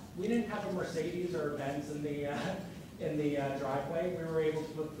lot. We didn't have a Mercedes or a Benz in the driveway. We were able to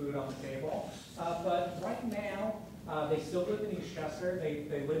put food on the table. But right now, they still live in Eastchester.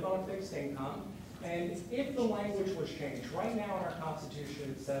 They live on a fixed income. And if the language was changed, right now in our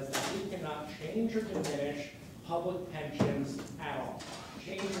Constitution it says that we cannot change or diminish public pensions at all.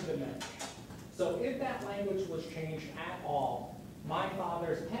 Change or diminish. So if that language was changed at all, my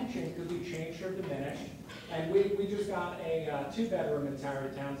father's pension could be changed or diminished. And we just got a 2-bedroom in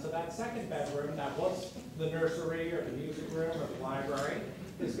Tarrytown, so that 2nd bedroom that was the nursery or the music room or the library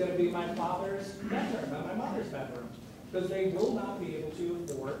is going to be my father's bedroom and my mother's bedroom, because they will not be able to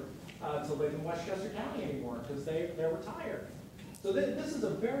afford to live in Westchester County anymore because they're retired. So this is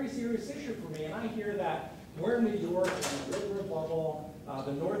a very serious issue for me, and I hear that we're in New York in a liberal bubble,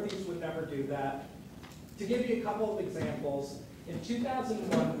 the Northeast would never do that. To give you a couple of examples, in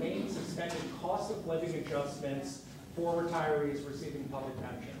 2001, Maine suspended cost of living adjustments for retirees receiving public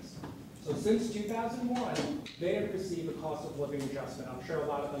pensions. So since 2001, they have received a cost of living adjustment. I'm sure a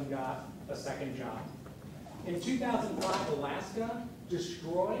lot of them got a second job. In 2005, Alaska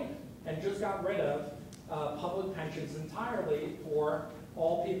destroyed and just got rid of public pensions entirely for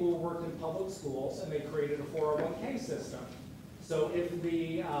all people who worked in public schools, and they created a 401k system. So if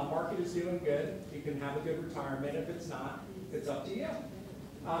the market is doing good, you can have a good retirement. If it's not, it's up to you.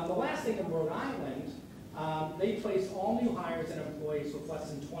 The last thing in Rhode Island, they place all new hires and employees with less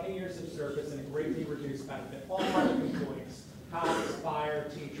than 20 years of service and a greatly reduced benefit. All public employees, cops, fire,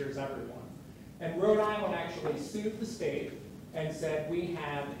 teachers, everyone. And Rhode Island actually sued the state and said we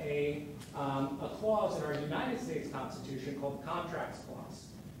have a clause in our United States Constitution called the Contracts Clause.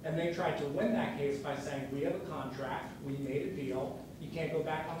 And they tried to win that case by saying we have a contract, we made a deal, you can't go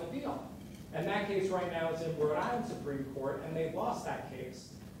back on the deal. And that case right now is in Rhode Island Supreme Court, and they lost that case.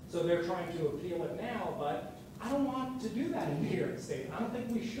 So they're trying to appeal it now, but I don't want to do that in New York State. I don't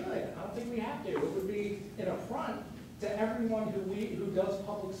think we should. I don't think we have to. It would be an affront to everyone who does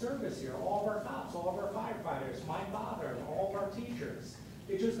public service here, all of our cops, all of our firefighters, my father, all of our teachers.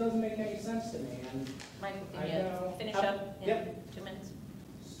 It just doesn't make any sense to me. And Michael, can you finish up in 2 minutes?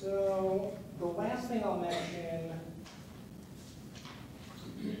 So the last thing I'll mention,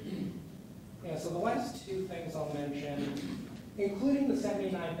 so the last 2 things I'll mention, including the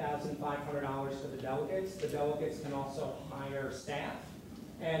 $79,500 for the delegates can also hire staff.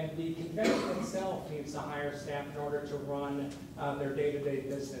 And the convention itself needs to hire staff in order to run their day-to-day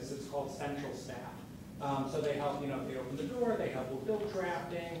business. It's called central staff. So they help, if they open the door, they help with bill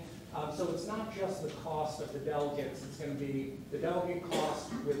drafting. So it's not just the cost of the delegates, it's going to be the delegate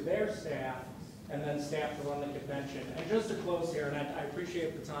cost with their staff and then staff to run the convention. And just to close here, and I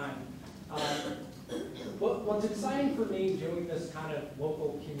appreciate the time, what's exciting for me doing this kind of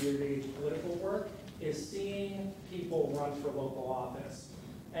local community political work is seeing people run for local office.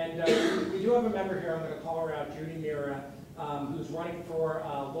 And we do have a member here, I'm going to call her out, Judy Mira, who's running for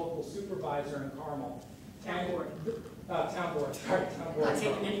local supervisor in Carmel. Town board, sorry. Not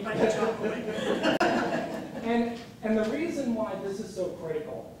taking anybody's job away. And the reason why this is so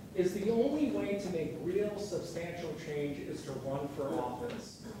critical is the only way to make real substantial change is to run for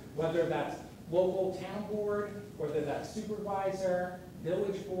office. Whether that's local town board, whether that's supervisor,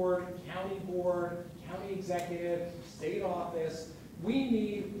 village board, county executive, state office. We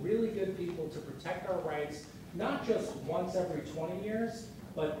need really good people to protect our rights, not just once every 20 years,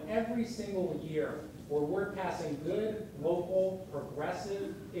 but every single year, where we're passing good, local,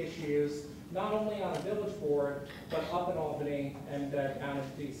 progressive issues, not only on a village board, but up in Albany and down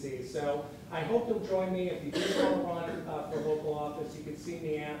in DC. So I hope you'll join me. If you do want to run for local office, you can see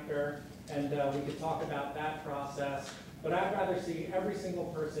me after, and we could talk about that process. But I'd rather see every single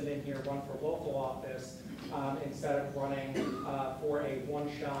person in here run for local office instead of running for a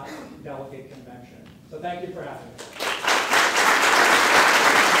one-shot delegate convention. So thank you for having me.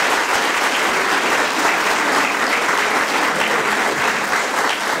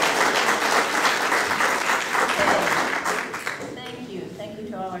 Thank you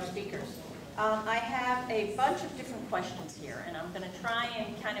to all our speakers. I have a bunch of different questions here, and I'm going to try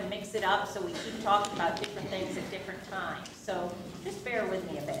and kind of mix it up so we keep talking about different things at different times. So just bear with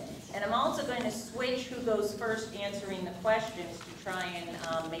me a bit. And I'm also going to switch who goes first answering the questions to try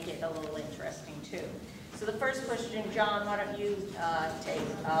and make it a little interesting too. So the first question, John, why don't you take?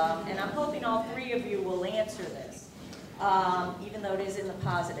 And I'm hoping all three of you will answer this, even though it is in the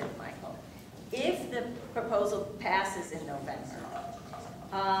positive, Michael. If the proposal passes in November,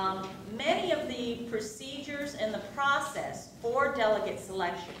 many of the procedures and the process for delegate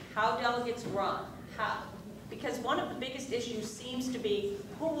selection, how delegates run, because one of the biggest issues seems to be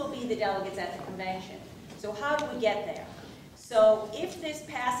who will be the delegates at the convention. So how do we get there? So if this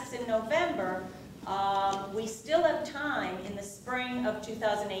passes in November, we still have time in the spring of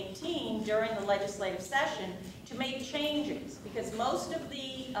 2018 during the legislative session to make changes, because most of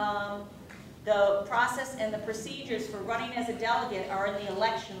the process and the procedures for running as a delegate are in the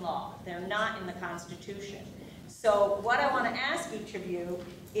election law. They're not in the Constitution. So what I want to ask each of you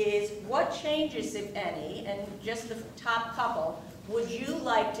is what changes, if any, and just the top couple, would you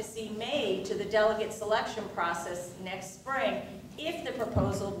like to see made to the delegate selection process next spring if the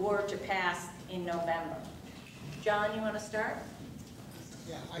proposal were to pass in November? John, you want to start?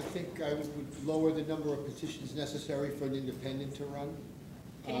 Yeah, I think I would lower the number of petitions necessary for an independent to run.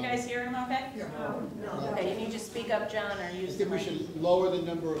 Can you guys hear him okay? No. Okay, you need to speak up, John, or I use the think we mic. should lower the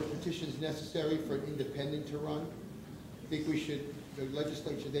number of petitions necessary for an independent to run. I think we should, the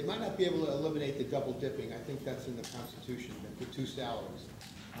legislature, they might not be able to eliminate the double dipping. I think that's in the Constitution, the two salaries.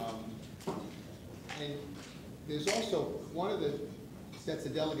 And there's also, one of the sets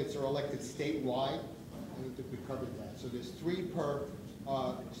of delegates are elected statewide. I don't think we covered that. So there's 3 per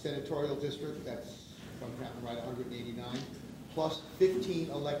senatorial district. That's, if I'm counting right, 189. Plus 15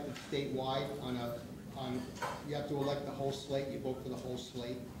 elected statewide you have to elect the whole slate, you vote for the whole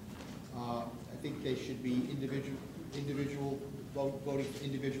slate. I think they should be individual voting for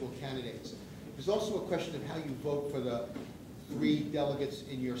individual candidates. There's also a question of how you vote for the 3 delegates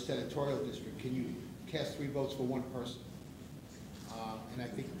in your senatorial district. Can you cast 3 votes for 1 person? And I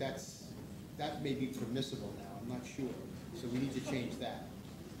think that may be permissible now, I'm not sure. So we need to change that.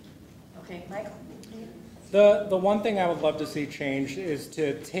 Okay, Michael? The one thing I would love to see changed is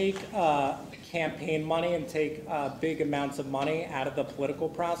to take campaign money and take big amounts of money out of the political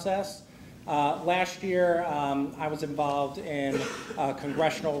process. Last year, I was involved in a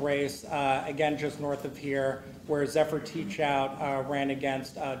congressional race, again, just north of here, where Zephyr Teachout ran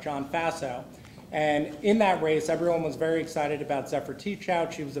against John Faso. And in that race, everyone was very excited about Zephyr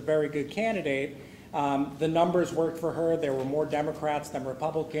Teachout. She was a very good candidate. The numbers worked for her. There were more Democrats than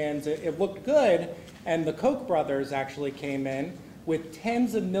Republicans. It looked good. And the Koch brothers actually came in with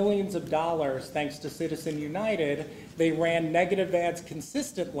tens of millions of dollars, thanks to Citizen United. They ran negative ads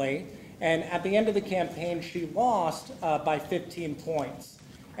consistently. And at the end of the campaign, she lost by 15 points.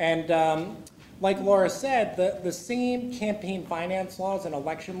 And like Laura said, the same campaign finance laws and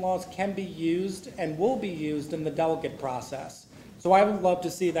election laws can be used and will be used in the delegate process. So I would love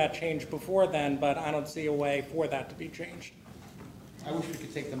to see that change before then, but I don't see a way for that to be changed. I wish we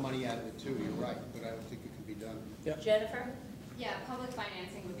could take the money out of it too, you're right, but I don't think it can be done. Yep. Jennifer? Yeah, public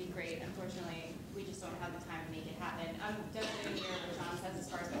financing would be great. Unfortunately, we just don't have the time to make it happen. I'm definitely here what John says as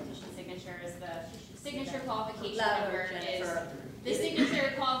far as petition signatures. The signature qualification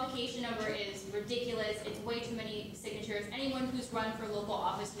number is ridiculous. It's way too many signatures. Anyone who's run for local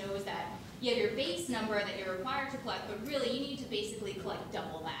office knows that you have your base number that you're required to collect, but really you need to basically collect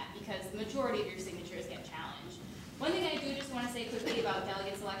double that because the majority of your signatures get challenged. One thing I do just want to say quickly about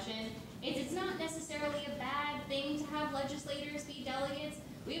delegate selection is it's not necessarily a bad thing to have legislators be delegates.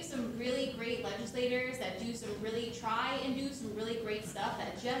 We have some really great legislators that try and do some really great stuff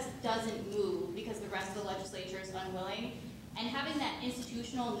that just doesn't move because the rest of the legislature is unwilling. And having that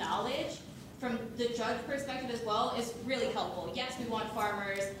institutional knowledge from the judge perspective as well is really helpful. Yes, we want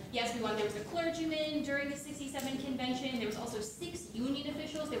farmers. Yes, there was a clergyman during the 67 convention. There was also 6 union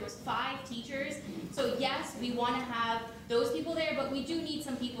officials. There was 5 teachers. So yes, we want to have those people there, but we do need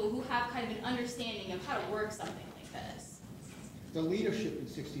some people who have kind of an understanding of how to work something like this. The leadership in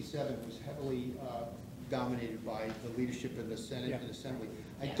 67 was heavily dominated by the leadership in the Senate and Assembly.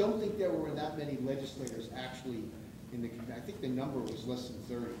 I don't think there were that many legislators actually in the convention. I think the number was less than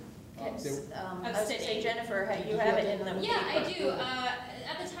 30. I was going to say, Jennifer, you have it in the Yeah, I do.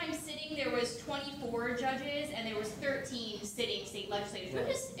 At the time sitting, there was 24 judges and there was 13 sitting state legislators.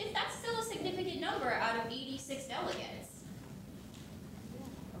 Right. That's still a significant number out of 86 delegates.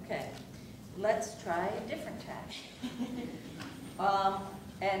 Okay, let's try a different tack.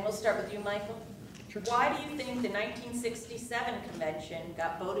 And we'll start with you, Michael. Sure. Why do you think the 1967 convention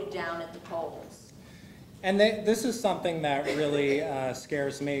got voted down at the polls? And this is something that really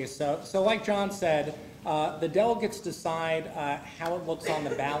scares me. So like John said, the delegates decide how it looks on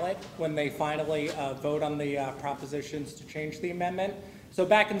the ballot when they finally vote on the propositions to change the amendment. So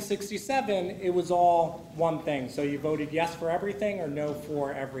back in 67, it was all one thing. So you voted yes for everything or no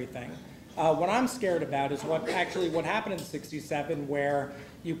for everything. What I'm scared about is what happened in 67, where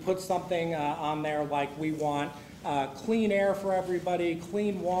you put something on there like we want clean air for everybody,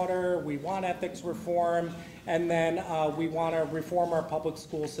 clean water, we want ethics reform, and then we want to reform our public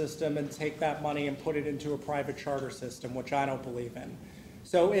school system and take that money and put it into a private charter system, which I don't believe in.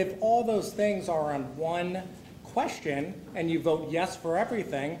 So if all those things are on one question and you vote yes for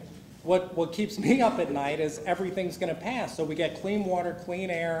everything, what keeps me up at night is everything's going to pass. So we get clean water, clean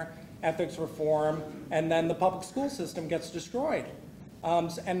air, ethics reform, and then the public school system gets destroyed.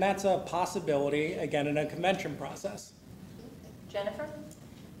 And that's a possibility, again, in a convention process. Jennifer?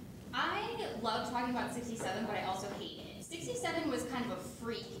 I love talking about 67, but I also hate it. 67 was kind of a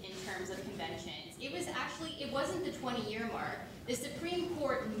freak in terms of conventions. It wasn't the 20-year mark. The Supreme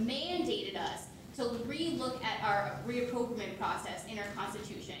Court mandated us to re-look at our reappropriation process in our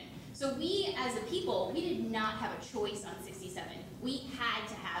Constitution. So we, as a people, we did not have a choice on 67. We had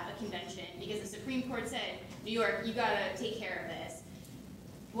to have a convention because the Supreme Court said, New York, you gotta take care of this.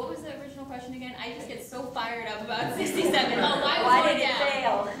 What was the original question again? I just get so fired up about 67. Why did it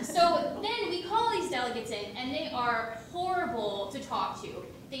fail? So then we call these delegates in, and they are horrible to talk to.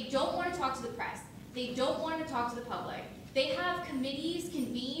 They don't want to talk to the press. They don't want to talk to the public. They have committees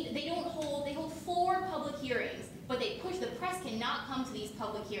convened. They hold 4 public hearings, but the press cannot come to these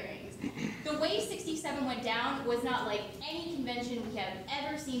public hearings. The way 67 went down was not like any convention we have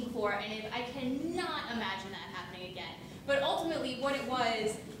ever seen before, and I cannot imagine that happening again. But ultimately, what it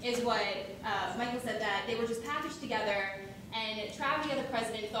was is what Michael said, that they were just packaged together, and Trav, the other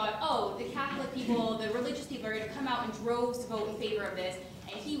president, thought, oh, the Catholic people, the religious people are going to come out in droves to vote in favor of this,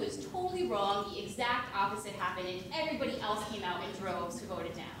 and he was totally wrong. The exact opposite happened, and everybody else came out in droves to vote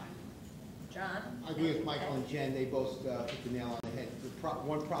it down. John? I agree with Michael and Jen. They both hit the nail on the head.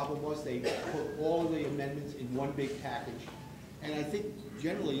 One problem was they put all the amendments in one big package. And I think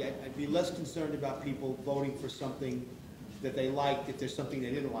generally I'd be less concerned about people voting for something that they liked if there's something they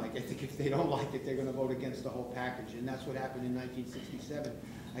didn't like. I think if they don't like it, they're going to vote against the whole package. And that's what happened in 1967.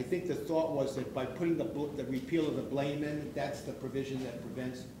 I think the thought was that by putting the repeal of the Blaine Amendment, that's the provision that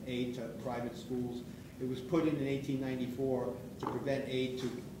prevents aid to private schools. It was put in 1894 to prevent aid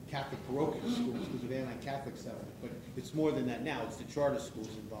to Catholic parochial schools because of anti-Catholic sentiment. But it's more than that now. It's the charter schools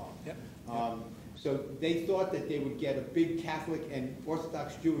involved. Yep. So they thought that they would get a big Catholic and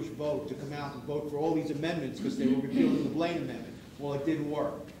Orthodox Jewish vote to come out and vote for all these amendments because they were repealing the Blaine Amendment. Well, it didn't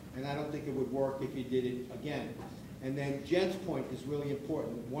work. And I don't think it would work if you did it again. And then Jen's point is really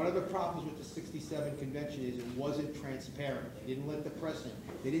important. One of the problems with the 67 convention is it wasn't transparent. They didn't let the press in.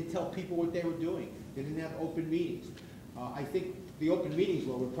 They didn't tell people what they were doing. They didn't have open meetings. I think the open meetings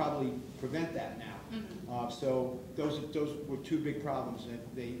law would probably prevent that now. Mm-hmm. So those were 2 big problems, and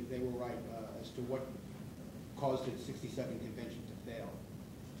they were right as to what caused the 67 convention to fail.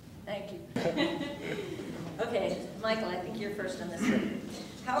 Thank you. Okay, Michael, I think you're first on this one.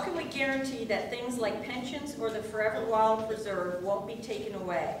 How can we guarantee that things like pensions or the Forever Wild Preserve won't be taken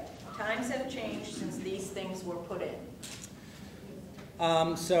away? Times have changed since these things were put in.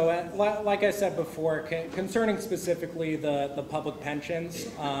 Like I said before, concerning specifically the public pensions,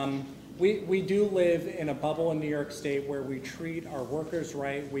 We do live in a bubble in New York State where we treat our workers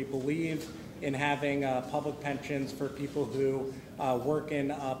right. We believe in having public pensions for people who work in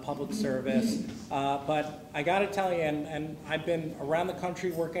public service. But I got to tell you, and I've been around the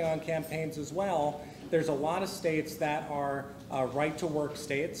country working on campaigns as well, there's a lot of states that are right-to-work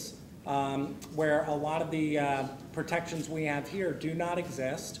states where a lot of the protections we have here do not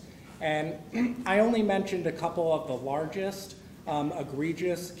exist. And I only mentioned a couple of the largest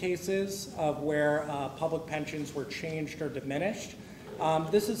egregious cases of where public pensions were changed or diminished.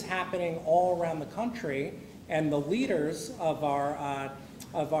 This is happening all around the country, and the leaders of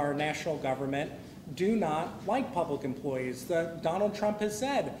our national government do not like public employees. Donald Trump has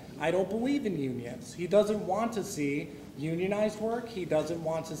said, I don't believe in unions. He doesn't want to see unionized work. He doesn't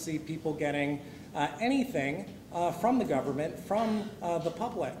want to see people getting anything from the government, from the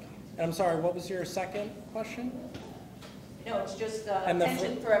public. And I'm sorry, what was your second question? No, it's just And the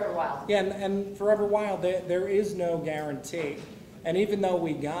pension forever wild. Yeah, and forever wild, there is no guarantee. And even though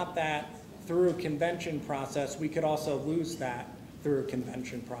we got that through a convention process, we could also lose that through a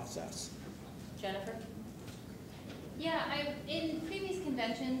convention process. Jennifer? Yeah, in previous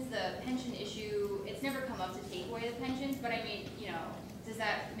conventions, the pension issue, it's never come up to take away the pensions, but I mean, you know, does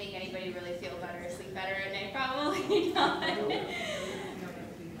that make anybody really feel better or sleep better at night? Probably not.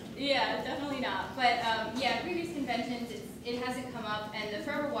 Yeah, definitely not. But yeah, previous conventions, it hasn't come up, and the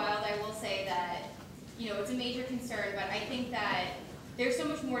Forever Wild, I will say that, you know, it's a major concern, but I think that there's so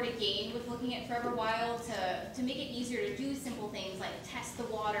much more to gain with looking at Forever Wild to make it easier to do simple things like test the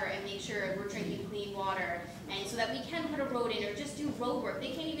water and make sure we're drinking clean water, and so that we can put a road in or just do road work.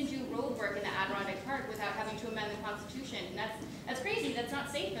 They can't even do road work in the Adirondack Park without having to amend the Constitution, and that's crazy. That's not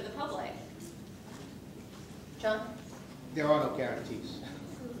safe for the public. John? There are no guarantees.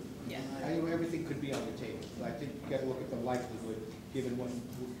 Yeah. Everything could be on the table. I think you got to look at the likelihood given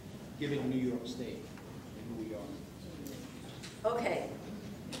New York State and who we are. Okay,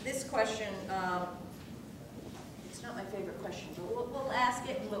 this question, it's not my favorite question, but we'll ask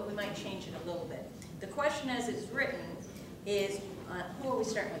it, but we might change it a little bit. The question as it's written is, who are we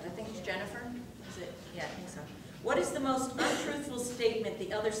starting with? I think it's Jennifer? Is it? Yeah, I think so. What is the most untruthful statement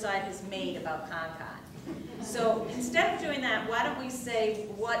the other side has made about CONCON? So instead of doing that, why don't we say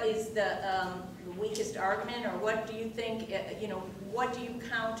what is the weakest argument, or what do you think, you know, what do you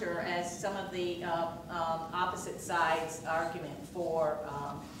counter as some of the opposite side's argument for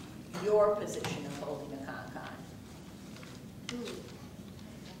your position of holding the CONCON?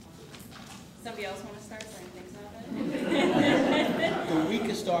 Somebody else want to start so I can think about it? The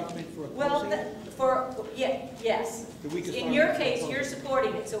weakest argument for opposing it? Yes. The weakest In your argument for case, opposing you're it.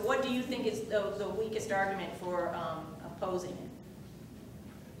 supporting it, so what do you think is the weakest argument for opposing it?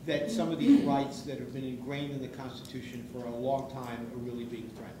 That some of these rights that have been ingrained in the Constitution for a long time are really being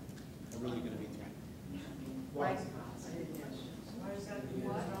threatened, are really going to be threatened. Right.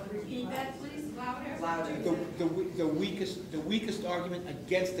 Repeat that, please, louder. The weakest argument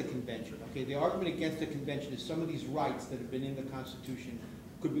against the convention, okay, the argument against the convention is some of these rights that have been in the Constitution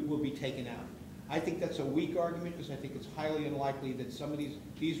will be taken out. I think that's a weak argument because I think it's highly unlikely that some of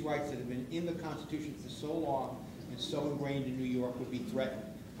these rights that have been in the Constitution for so long and so ingrained in New York would be threatened.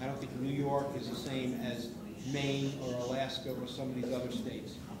 I don't think New York is the same as Maine or Alaska or some of these other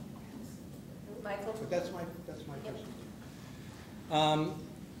states. Michael? But that's my question.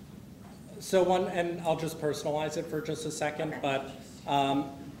 So one, and I'll just personalize it for just a second, but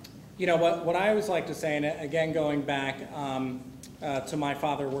you know, what I always like to say, and again going back to my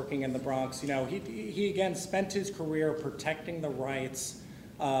father working in the Bronx, you know, he again spent his career protecting the rights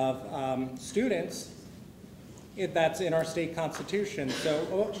of students that's in our state constitution. So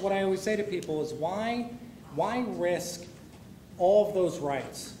what I always say to people is why risk all of those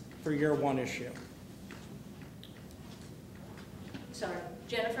rights for your one issue? Sorry,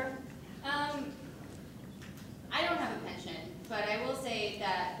 Jennifer? I don't have a pension, but I will say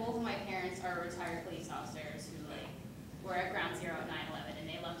that both of my parents are retired police officers who were at Ground Zero at 9/11, and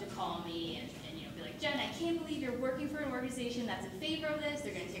they love to call me and you know, be like, Jen, I can't believe you're working for an organization that's in favor of this.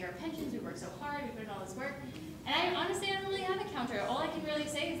 They're going to take our pensions. We work so hard. We put in all this work. And I honestly, I don't really have a counter. All I can really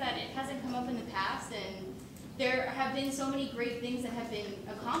say is that it hasn't come up in the past, and there have been so many great things that have been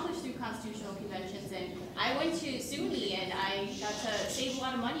accomplished through constitutional conventions. And I went to SUNY, and I got to save a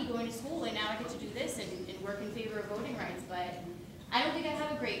lot of money going to school, and now I get to do this and work in favor of voting rights. But I don't think I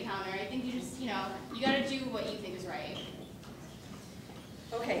have a great counter. I think you just, you know, you got to do what you think is right.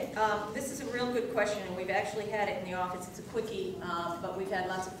 Okay, this is a real good question, and we've actually had it in the office. It's a quickie, but we've had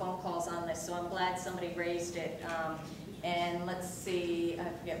lots of phone calls on this, so I'm glad somebody raised it. And let's see, I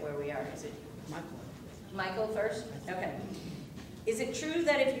forget where we are. Is it Michael. Michael first? Okay. Is it true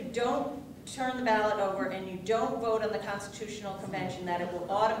that if you don't turn the ballot over and you don't vote on the Constitutional Convention, that it will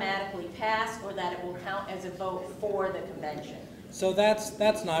automatically pass, or that it will count as a vote for the convention? So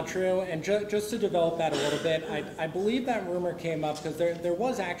that's not true, and just to develop that a little bit, I believe that rumor came up because there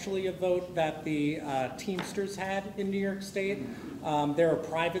was actually a vote that the Teamsters had in New York State. They're a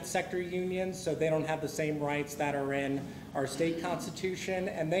private sector union, so they don't have the same rights that are in our state constitution,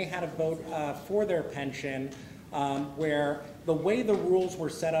 and they had a vote for their pension where the way the rules were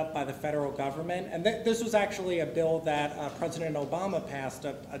set up by the federal government, and this was actually a bill that President Obama passed,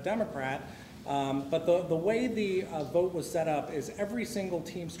 a Democrat, but the way the vote was set up is every single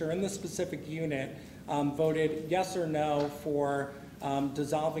Teamster in the specific unit voted yes or no for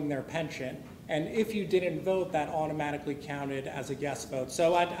dissolving their pension. And if you didn't vote, that automatically counted as a yes vote.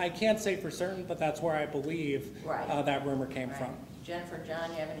 So I can't say for certain, but that's where I believe that rumor came from. Jennifer,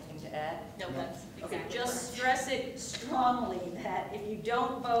 John, you have anything to add? No, that's Okay, exactly just stress it strongly that if you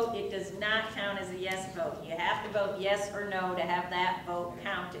don't vote, it does not count as a yes vote. You have to vote yes or no to have that vote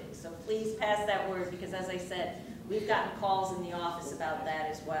counted. So please pass that word, because as I said, we've gotten calls in the office about that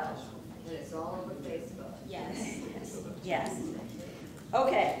as well. And it's all over Facebook. Yes. Yes.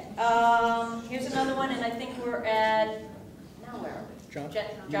 Okay, here's another one, and I think we're at, now where are we? John?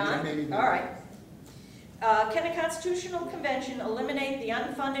 John? All right. Can a constitutional convention eliminate the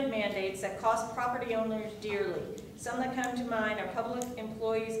unfunded mandates that cost property owners dearly? Some that come to mind are public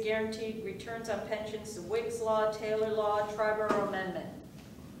employees guaranteed returns on pensions, the Wicks Law, Taylor Law, Triborough Amendment.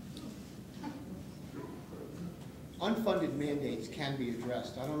 Unfunded mandates can be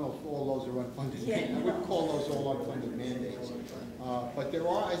addressed. I don't know if all those are unfunded mandates. I wouldn't call those all unfunded mandates. But there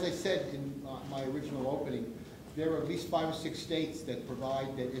are, as I said in my original opening, there are at least 5 or 6 states that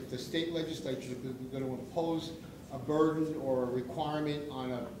provide that if the state legislature is going to impose a burden or a requirement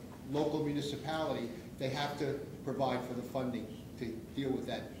on a local municipality, they have to provide for the funding to deal with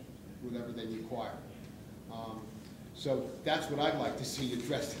that, whatever they require. So that's what I'd like to see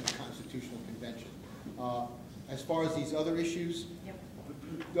addressed in the Constitutional Convention. As far as these other issues,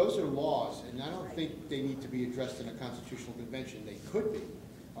 those are laws, and I don't think they need to be addressed in a Constitutional Convention. They could be.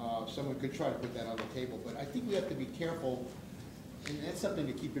 Someone could try to put that on the table, but I think we have to be careful, and that's something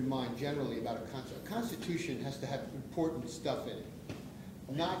to keep in mind generally about a Constitution has to have important stuff in it.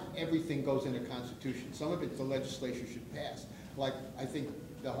 Not everything goes in a Constitution. Some of it the legislature should pass. Like, I think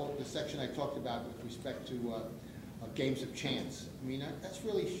the section I talked about with respect to games of chance. I mean, that's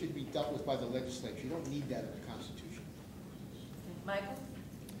really should be dealt with by the legislature. You don't need that in the Constitution. Michael?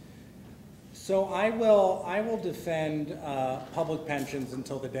 So I will defend public pensions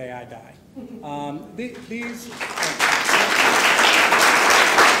until the day I die. These.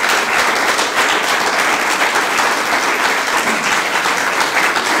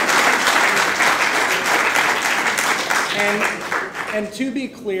 And to be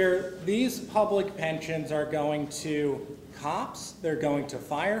clear, these public pensions are going to cops, they're going to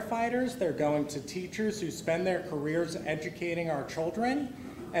firefighters, they're going to teachers who spend their careers educating our children,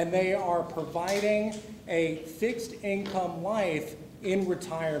 and they are providing a fixed income life in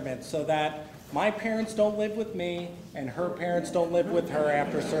retirement so that my parents don't live with me and her parents don't live with her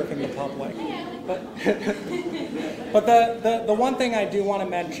after serving the public. But the one thing I do want to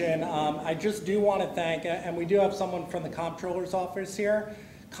mention, I just do want to thank, and we do have someone from the Comptroller's office here.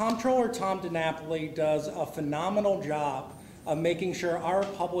 Comptroller Tom DiNapoli does a phenomenal job of making sure our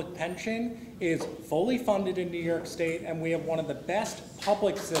public pension is fully funded in New York State, and we have one of the best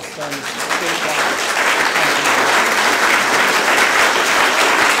public systems statewide.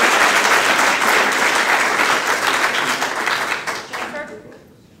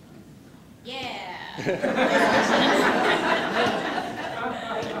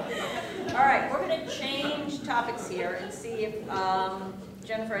 All right, we're going to change topics here and see if,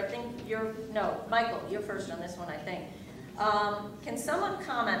 Jennifer, I think Michael, you're first on this one, I think. Can someone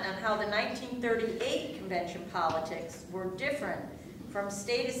comment on how the 1938 convention politics were different from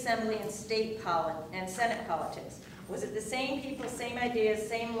state assembly and and Senate politics? Was it the same people, same ideas,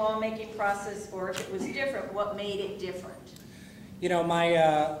 same lawmaking process, or if it was different, what made it different? You know,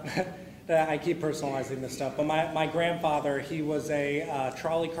 I keep personalizing this stuff, but my grandfather, he was a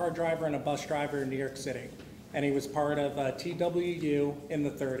trolley car driver and a bus driver in New York City. And he was part of TWU in the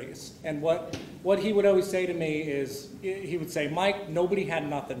 30s. And what he would always say to me is, he would say, Mike, nobody had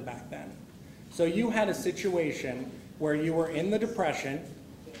nothing back then. So you had a situation where you were in the Depression,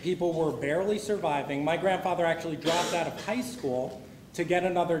 people were barely surviving. My grandfather actually dropped out of high school to get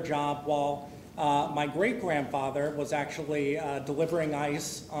another job while my great-grandfather was actually delivering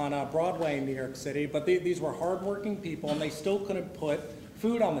ice on Broadway in New York City. But these were hardworking people, and they still couldn't put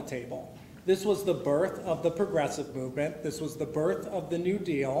food on the table. This was the birth of the progressive movement. This was the birth of the New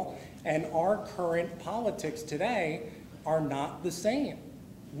Deal. And our current politics today are not the same.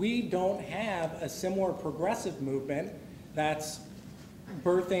 We don't have a similar progressive movement that's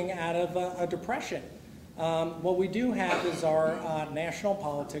birthing out of a depression. What we do have is our national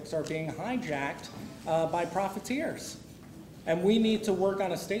politics are being hijacked by profiteers. And we need to work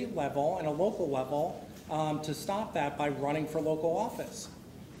on a state level and a local level to stop that by running for local office.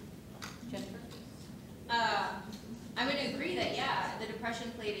 Jennifer? I'm going to agree that, yeah, the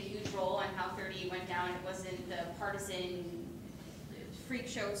Depression played a huge role on how 38 went down. It wasn't the partisan freak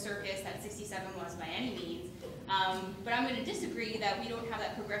show circus that 67 was by any means. But I'm going to disagree that we don't have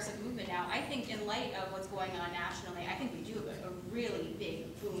that progressive movement now. I think in light of what's going on nationally, I think we do have a really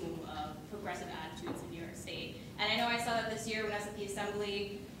big boom of progressive attitudes in New York State. And I know I saw that this year when I was at the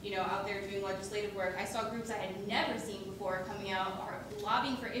Assembly, out there doing legislative work. I saw groups I had never seen before coming out or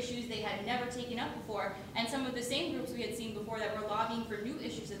lobbying for issues they had never taken up before, and some of the same groups we had seen before that were lobbying for new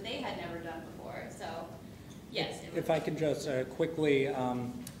issues that they had never done before. So, yes. If I can just quickly,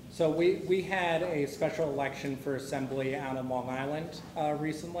 so we had a special election for Assembly out in Long Island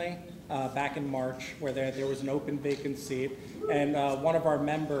recently, back in March, where there was an open vacant seat, and one of our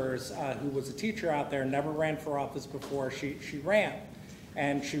members who was a teacher out there never ran for office before. She ran.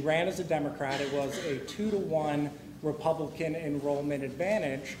 And she ran as a Democrat. It was a 2-to-1 Republican enrollment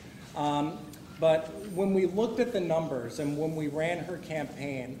advantage. But when we looked at the numbers and when we ran her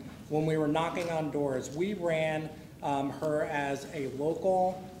campaign, when we were knocking on doors, we ran her as a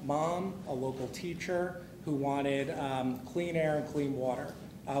local mom, a local teacher who wanted clean air and clean water.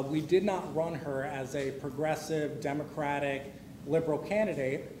 We did not run her as a progressive, democratic, liberal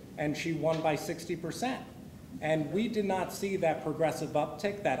candidate, and she won by 60%. And we did not see that progressive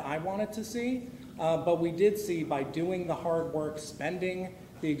uptick that I wanted to see, but we did see by doing the hard work, spending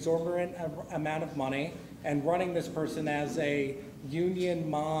the exorbitant amount of money, and running this person as a union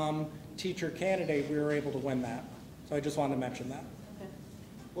mom teacher candidate, we were able to win that. So I just wanted to mention that. Okay.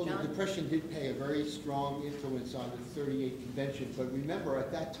 Well, John? the Depression did pay a very strong influence on the 38 convention, but remember,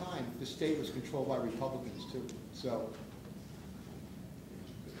 at that time, the state was controlled by Republicans too. So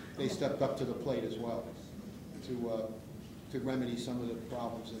they stepped up to the plate as well to remedy some of the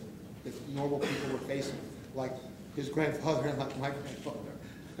problems that normal people were facing, like his grandfather and like my grandfather.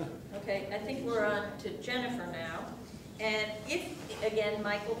 Okay, I think we're on to Jennifer now. And if, again,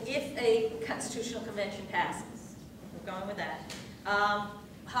 Michael, if a constitutional convention passes, we're going with that,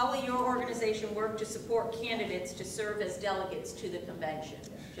 how will your organization work to support candidates to serve as delegates to the convention?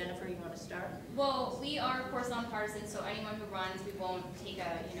 Jennifer, you want to start? Well, we are, of course, nonpartisan, so anyone who runs, we won't take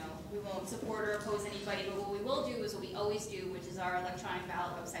we won't support or oppose anybody, but what we will do is what we always do, which is our electronic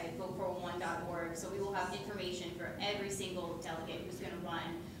ballot website, votefor1.org. So we will have information for every single delegate who's going to run.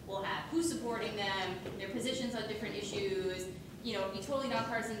 We'll have who's supporting them, their positions on different issues. Be totally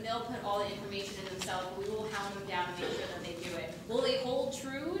nonpartisan. They'll put all the information in themselves, but we will hound them down to make sure that they do it. Will they hold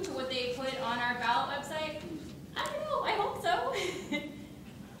true to what they put on our ballot website? I don't know. I hope so.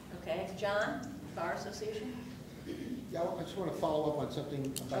 Okay, John, Bar Association? Yeah, I just want to follow up on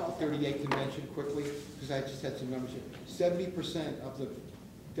something about the 38 convention quickly, because I just had some numbers here. 70% of the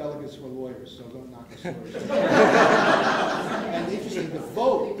delegates were lawyers, so don't knock us lawyers. And interesting, the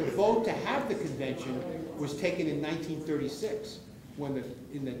vote to have the convention was taken in 1936,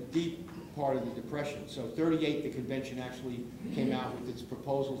 in the deep part of the Depression. So 38, the convention actually came out with its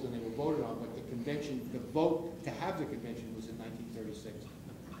proposals and they were voted on, but the vote to have the convention was in 1936.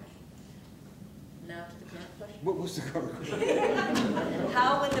 Now to the current question. What was the current question?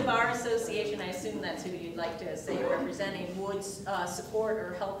 How would the Bar Association, I assume that's who you'd like to say you're representing, would support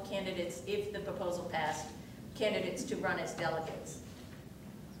or help candidates if the proposal passed, candidates to run as delegates?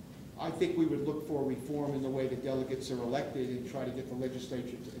 I think we would look for reform in the way the delegates are elected and try to get the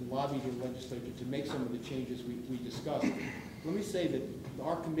legislature and lobby the legislature to make some of the changes we discussed. Let me say that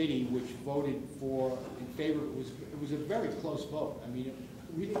our committee, which voted in favor, it was a very close vote. I mean,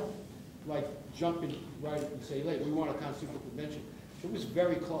 we didn't jump in right and say, we want a constitutional convention. It was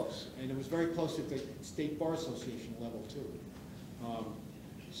very close, and it was very close at the State Bar Association level too.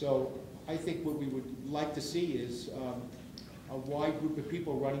 So I think what we would like to see is a wide group of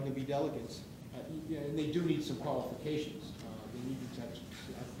people running to be delegates. And they do need some qualifications. They need to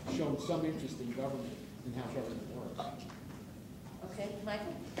have shown some interest in government and how government works. Okay,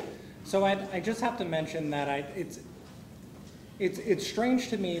 Michael? So I just have to mention that it's strange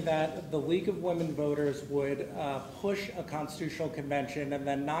to me that the League of Women Voters would push a constitutional convention and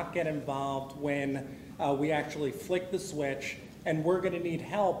then not get involved when we actually flick the switch and we're going to need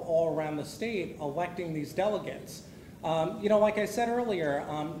help all around the state electing these delegates. Like I said earlier,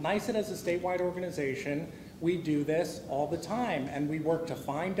 NYS as a statewide organization, we do this all the time, and we work to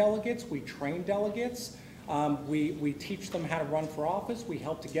find delegates, we train delegates, we teach them how to run for office, we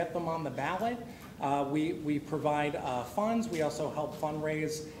help to get them on the ballot, we provide funds, we also help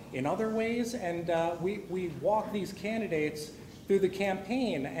fundraise in other ways, and we walk these candidates through the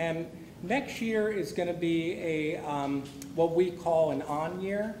campaign. And next year is going to be a what we call an on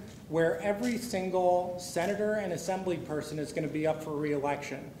year, where every single senator and assembly person is going to be up for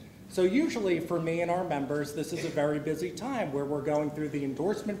re-election. So usually for me and our members, this is a very busy time where we're going through the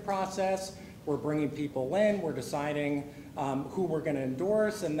endorsement process, we're bringing people in, we're deciding who we're going to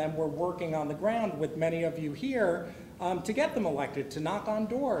endorse, and then we're working on the ground with many of you here to get them elected, to knock on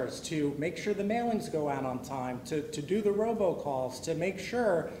doors, to make sure the mailings go out on time, to do the robocalls, to make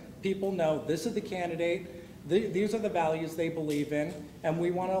sure people know this is the candidate, these are the values they believe in, and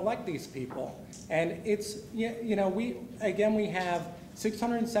we want to elect these people. And it's, we have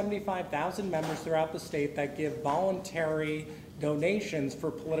 675,000 members throughout the state that give voluntary donations for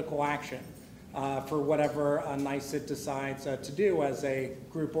political action, for whatever NYS decides to do as a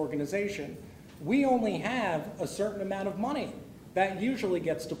group organization. We only have a certain amount of money that usually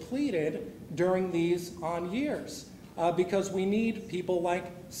gets depleted during these on years. Because we need people like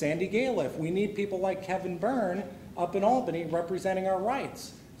Sandy Galiff, we need people like Kevin Byrne up in Albany representing our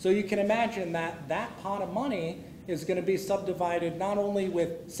rights. So you can imagine that that pot of money is going to be subdivided not only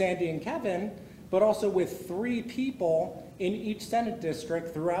with Sandy and Kevin, but also with 3 people in each Senate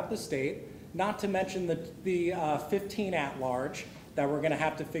district throughout the state, not to mention the 15 at-large that we're going to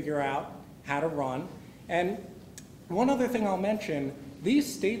have to figure out how to run. And one other thing I'll mention,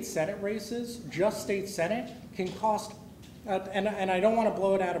 these state Senate races, just state Senate, can cost, and I don't want to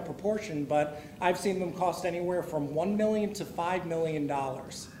blow it out of proportion, but I've seen them cost anywhere from $1 million to $5 million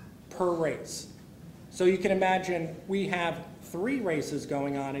per race. So you can imagine we have 3 races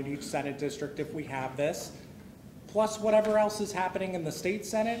going on in each Senate district if we have this, plus whatever else is happening in the state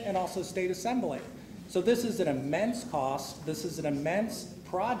Senate and also state assembly. So this is an immense cost, this is an immense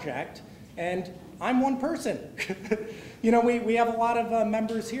project, and I'm one person. We have a lot of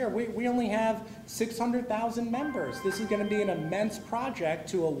members here. We only have 600,000 members. This is going to be an immense project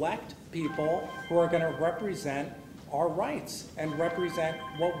to elect people who are going to represent our rights and represent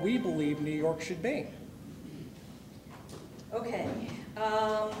what we believe New York should be. Okay,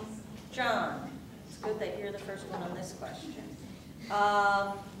 John, it's good that you're the first one on this question.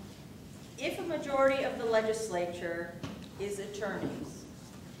 If a majority of the legislature is attorneys,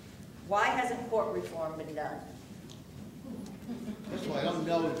 why hasn't court reform been done? First of all, I don't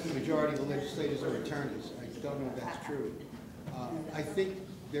know if the majority of the legislators are attorneys. I don't know if that's true. I think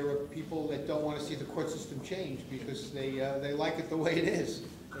there are people that don't want to see the court system change because they like it the way it is.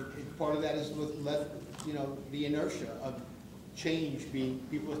 Part of that is with the inertia of change, being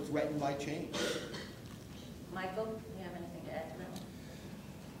people are threatened by change. Michael, do you have anything to add to that?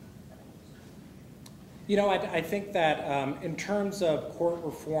 I think that in terms of court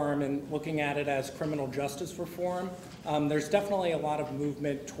reform and looking at it as criminal justice reform, there's definitely a lot of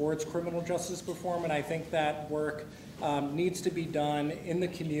movement towards criminal justice reform, and I think that work needs to be done in the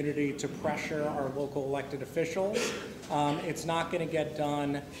community to pressure our local elected officials. It's not going to get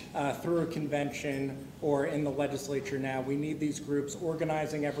done through a convention or in the legislature now. We need these groups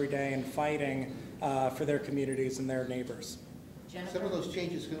organizing every day and fighting for their communities and their neighbors. Jennifer? Some of those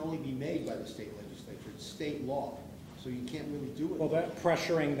changes can only be made by the state legislature. It's state law, so you can't really do it. Well, they're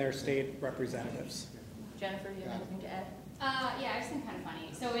pressuring their state representatives. Jennifer, you have anything to add? Yeah, I just think kind of funny.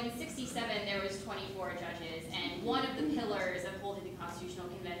 So in '67, there was 24 judges, and one of the pillars of holding the Constitutional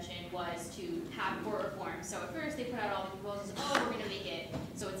Convention was to have court reform. So at first, they put out all the proposals, we're going to make it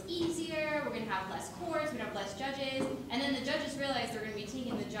so it's easier, we're going to have less courts, we're going to have less judges, and then the judges realized they're going to be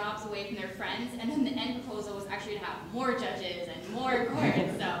taking the jobs away from their friends, and then the end proposal was actually to have more judges and more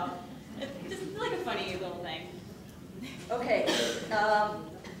courts. So it's just like a funny little thing. Okay,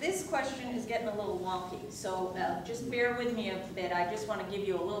 this question is getting a little wonky, so just bear with me a bit. I just want to give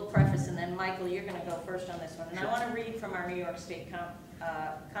you a little preface, and then Michael, you're going to go first on this one. And I want to read from our New York State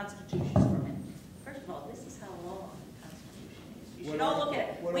Constitution for a minute. First of all, this is how long the Constitution is. You should all look at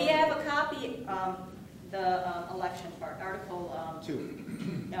it. We have a copy, the election part, Article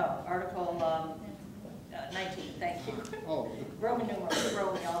 2. No, Article 19. Thank you. Oh. Roman numerals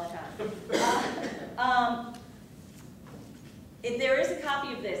throw me all the time. There is a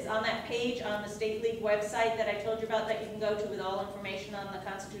copy of this on that page on the State League website that I told you about that you can go to with all information on the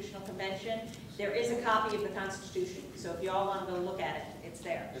Constitutional Convention. There is a copy of the Constitution, so if you all want to go look at it, it's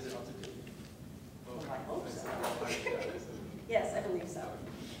there. Is it up to date? Well, I hope so. Yes, I believe so.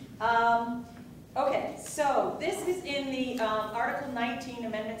 Okay, so this is in the Article 19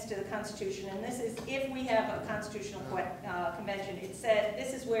 amendments to the Constitution, and this is if we have a constitutional convention. It said,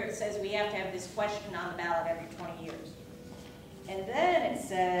 this is where it says we have to have this question on the ballot every 20 years. And then it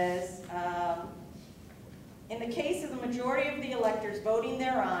says, in the case of the majority of the electors voting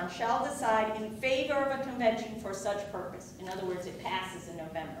thereon shall decide in favor of a convention for such purpose. In other words, it passes in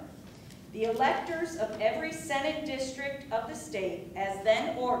November. The electors of every Senate district of the state, as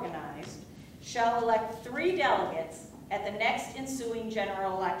then organized, shall elect 3 delegates at the next ensuing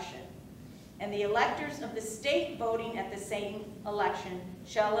general election. And the electors of the state voting at the same election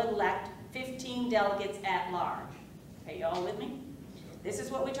shall elect 15 delegates at large. Okay, you all with me? This is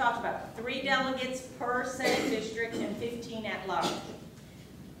what we talked about. 3 delegates per Senate district and 15 at large.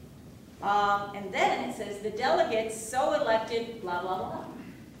 And then it says the delegates so elected, blah, blah, blah.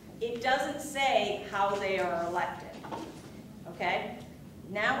 It doesn't say how they are elected. Okay?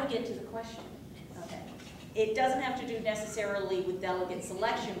 Now we get to the question. Okay. It doesn't have to do necessarily with delegate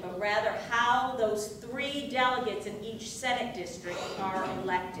selection, but rather how those 3 delegates in each Senate district are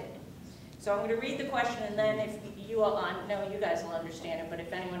elected. So I'm going to read the question, and then if you all, no, you guys will understand it, but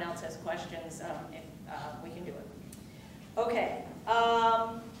if anyone else has questions, we can do it. Okay.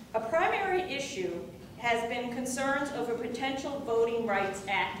 A primary issue has been concerns over potential Voting Rights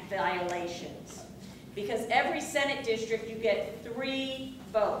Act violations. Because every Senate district, you get 3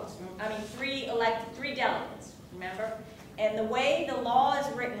 votes. I mean, 3 delegates, remember? And the way the law is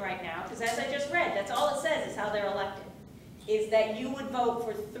written right now, because as I just read, that's all it says is how they're elected, is that you would vote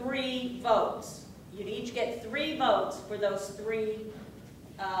for 3 votes. You'd each get 3 votes for those 3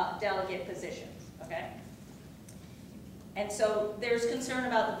 delegate positions, okay? And so there's concern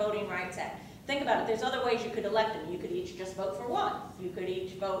about the Voting Rights Act. Think about it, there's other ways you could elect them. You could each just vote for 1. You could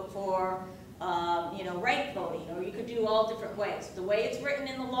each vote for ranked voting, or you could do all different ways. The way it's written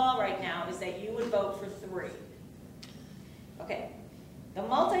in the law right now is that you would vote for 3. Okay. The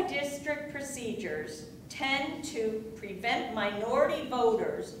multi-district procedures tend to prevent minority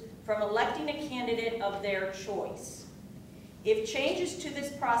voters from electing a candidate of their choice. If changes to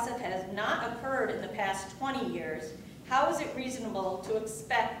this process have not occurred in the past 20 years, how is it reasonable to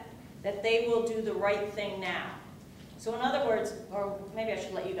expect that they will do the right thing now? So in other words, or maybe I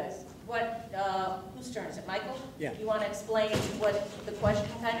should let you guys, whose turn is it, Michael? Yeah. You want to explain what the question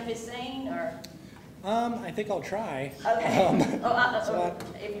kind of is saying, or? I think I'll try. Okay.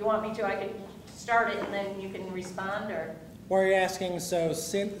 If you want me to, I can start it and then you can respond, or? Or you're asking, so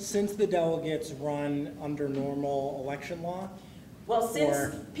since the delegates run under normal election law? Well,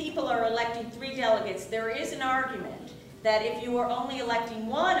 since people are electing 3 delegates, there is an argument that if you were only electing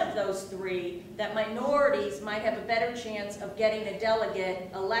 1 of those 3, that minorities might have a better chance of getting a delegate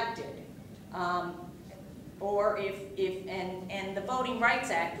elected. Or and the Voting Rights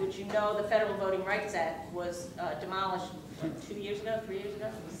Act, which you know the Federal Voting Rights Act was demolished 2 years ago, 3 years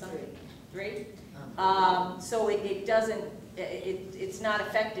ago, something, 3? So it doesn't, it's not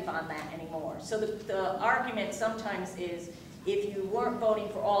effective on that anymore. So the argument sometimes is if you weren't voting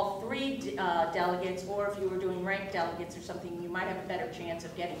for all 3 delegates, or if you were doing ranked delegates or something, you might have a better chance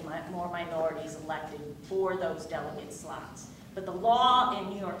of getting more minorities elected for those delegate slots. But the law in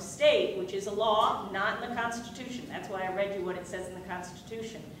New York State, which is a law, not in the Constitution, that's why I read you what it says in the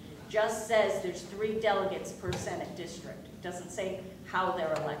Constitution, just says there's 3 delegates per Senate district. It doesn't say how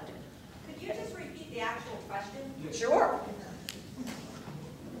they're elected. Could you just repeat the actual question? Sure.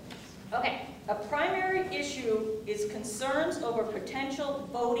 Okay. A primary issue is concerns over potential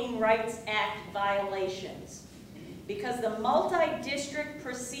Voting Rights Act violations, because the multi-district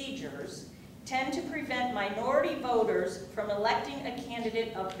procedures tend to prevent minority voters from electing a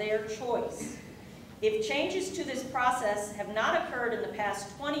candidate of their choice. If changes to this process have not occurred in the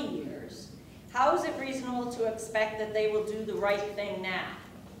past 20 years, how is it reasonable to expect that they will do the right thing now?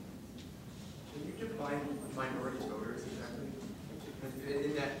 Can you define minority voters exactly?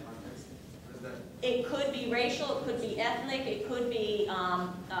 In that context? It could be racial, it could be ethnic, it could be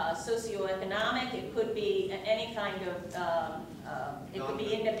socioeconomic, it could be any kind of, it could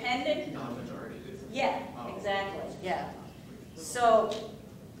be independent. Non-majority. Yeah, exactly, yeah. So,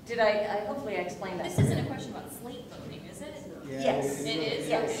 hopefully I explained that. This isn't a question about slate voting, is it? Yes. It is?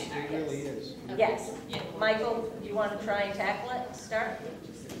 Yes. It really is. Yes. Michael, do you want to try and tackle it? Start?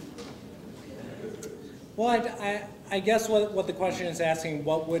 Well, I guess what the question is asking,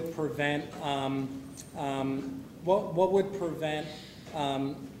 what would prevent, what would prevent,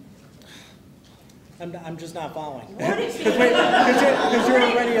 I'm just not following. Would it be, Because you're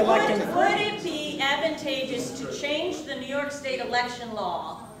already electing. would it be advantageous to change the New York State election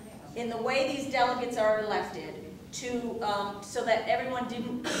law in the way these delegates are elected so that everyone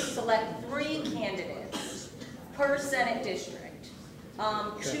didn't select 3 candidates per Senate district,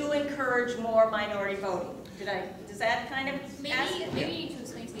 to encourage more minority voting. Does that kind of ask? Maybe you need to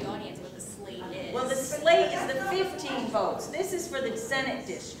explain to the audience what the slate is. Well, the slate is the 15 votes. This is for the Senate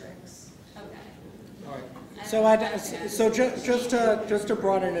districts. Okay. All right. So just to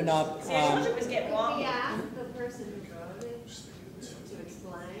broaden it up, See, I told you it was getting long. We asked the person who voted to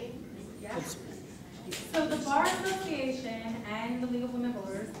explain. it's- So the Bar Association and the League of Women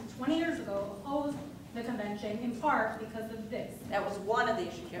Voters, 20 years ago, opposed the convention in part because of this. That was one of the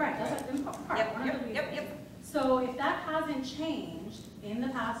issues. Right, that's in part, Yep, one of the yep, reasons. yep. So if that hasn't changed in the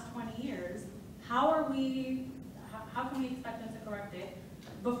past 20 years, how can we expect them to correct it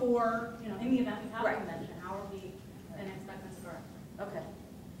before, in the event we have a Right. convention, how are we then expect them to correct it? Okay.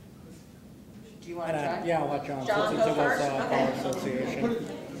 Do you want to try? yeah, I'll let John, John since go it was first? Bar Okay. Association. Put it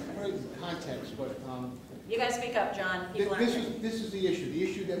in context, but You guys speak up, John. People aren't- this is the issue. The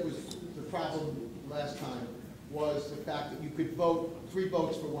issue that was the problem last time was the fact that you could vote 3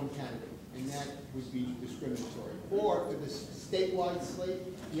 votes for 1 candidate, and that would be discriminatory. Or for the statewide slate,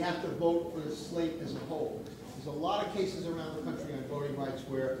 you have to vote for the slate as a whole. There's a lot of cases around the country on voting rights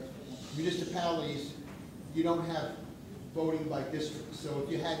where municipalities, you don't have voting by district. So if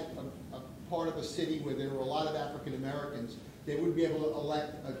you had a part of a city where there were a lot of African Americans, they wouldn't be able to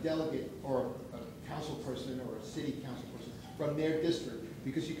elect a delegate or a council person or a city council person from their district,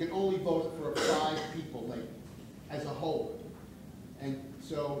 because you can only vote for 5 people, like, as a whole. And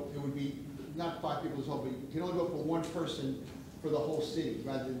so it would be, not 5 people as a whole, but you can only vote for 1 person for the whole city,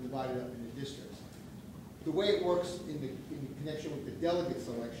 rather than divide it up into districts. The way it works in connection with the delegate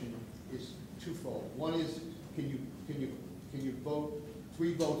selection is twofold. One is, can you vote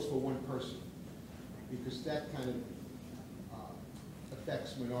 3 votes for 1 person? Because that kind of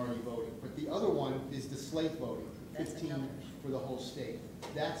affects minority voting. But the other one is the slate voting, 15 for the whole state.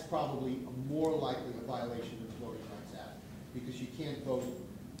 That's probably more likely a violation of the Voting Rights Act, because you can't vote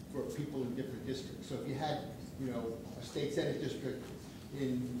for people in different districts. So if you had, a state senate district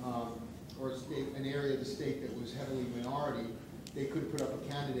in, or an area of the state that was heavily minority, they could put up a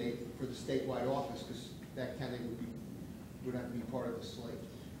candidate for the statewide office, because that candidate would have to be part of the slate.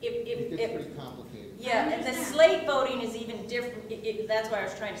 It's pretty complicated. Yeah, and the slate voting is even different. That's why I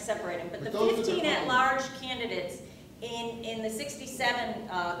was trying to separate them. But the 15 at-large candidates in the 67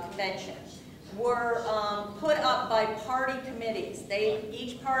 convention were put up by party committees.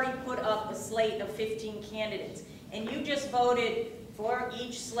 Each party put up a slate of 15 candidates, and you just voted for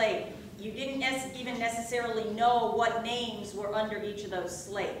each slate. You didn't even necessarily know what names were under each of those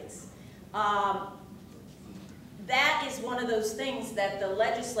slates. That is one of those things that the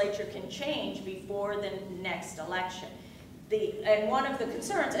legislature can change before the next election. And one of the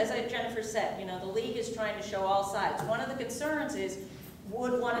concerns, as Jennifer said, the league is trying to show all sides. One of the concerns is,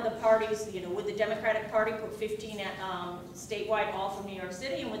 would one of the parties, would the Democratic Party put 15 statewide all from New York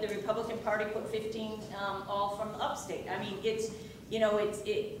City, and would the Republican Party put 15 all from upstate? I mean,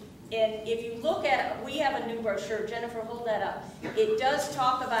 and if you look at, we have a new brochure, Jennifer, hold that up. It does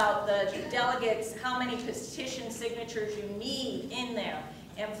talk about the delegates, how many petition signatures you need in there.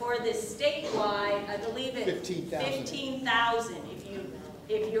 And for this statewide, I believe it's 15,000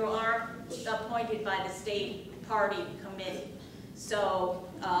 if you aren't appointed by the state party committee. So,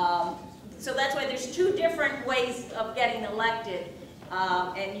 so that's why there's 2 different ways of getting elected,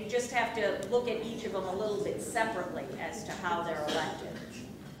 and you just have to look at each of them a little bit separately as to how they're elected.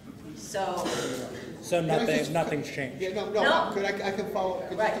 So nothing's changed. Yeah, no. I can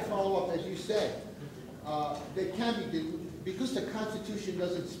follow up, as you said. They can be, because the Constitution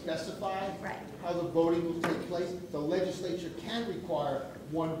doesn't specify how the voting will take place, the legislature can require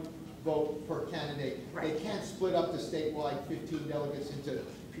 1 vote per candidate. They can't split up the statewide 15 delegates into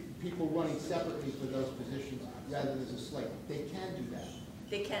people running separately for those positions rather than as a slate. They can do that.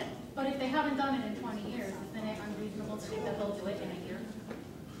 They can. But if they haven't done it in 20 years, isn't it unreasonable to think that they'll do it in a year?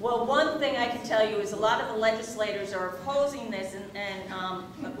 Well, one thing I can tell you is a lot of the legislators are opposing this, and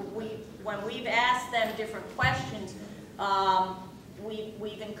when we've asked them different questions,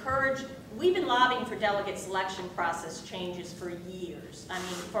 we've been lobbying for delegate selection process changes for years. I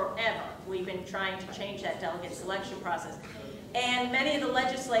mean, forever. We've been trying to change that delegate selection process. And many of the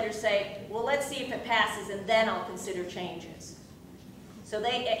legislators say, well, let's see if it passes, and then I'll consider changes. So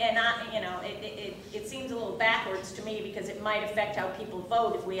it seems a little backwards to me, because it might affect how people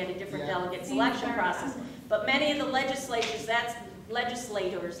vote if we had a different delegate selection process. But many of the legislators, that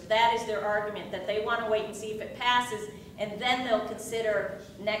is their argument, that they want to wait and see if it passes, and then they'll consider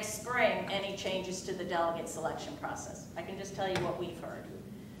next spring any changes to the delegate selection process. I can just tell you what we've heard.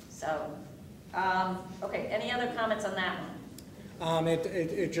 So Okay, any other comments on that one?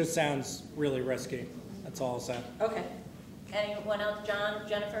 It just sounds really risky. That's all I'll say. Okay. Anyone else? John,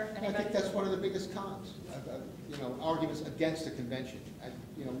 Jennifer, I anybody? think that's one of the biggest cons, arguments against the convention.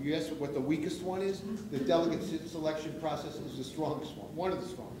 You asked what the weakest one is. The delegate selection process is the strongest one of the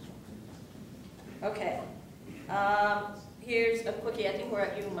strongest ones. Okay. Here's a quickie. I think we're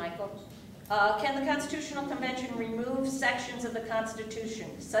at you, Michael. Can the Constitutional Convention remove sections of the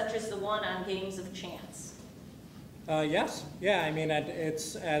Constitution, such as the one on games of chance? Yes. Yeah, I mean,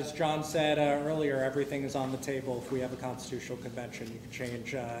 it's, as John said earlier, everything is on the table if we have a constitutional convention. You can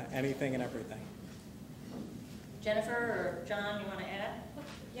change anything and everything. Jennifer or John, you want to add?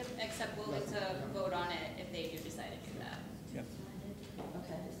 Yep, except we'll get to vote on it if they do decide to do that. Yep.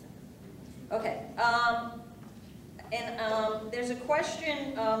 Okay. There's a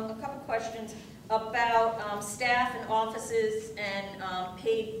question, a couple questions about staff and offices and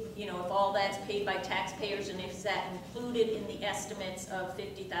paid, if all that's paid by taxpayers and if that included in the estimates of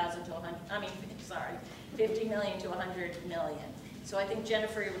 50,000 to 50 million to 100 million. So I think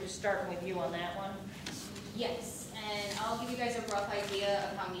Jennifer, we're just starting with you on that one. Yes, and I'll give you guys a rough idea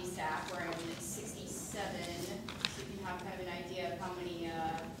of how many staff were in 67, so you can have kind of an idea of how many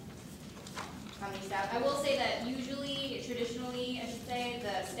staff. I will say that usually, traditionally, I should say,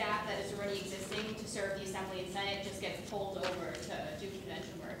 the staff that is already existing to serve the Assembly and Senate just gets pulled over to do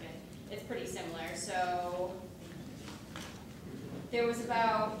convention work, and it's pretty similar. So there was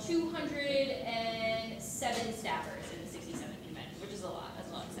about 207 staffers in the 67 convention, which is a lot. That's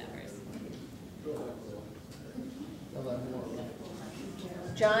a lot of staffers.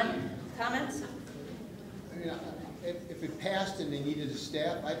 John, comments? If it passed and they needed a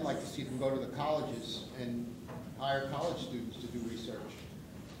staff, I'd like to see them go to the colleges and hire college students to do research.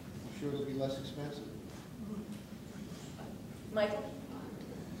 I'm sure it'll be less expensive. Michael?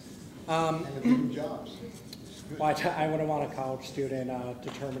 And it'll give them jobs. Well, I wouldn't want a college student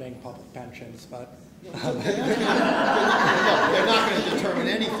determining public pensions, but... They're not going to determine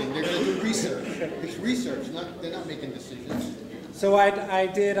anything. They're going to do research. It's research. They're not making decisions. So I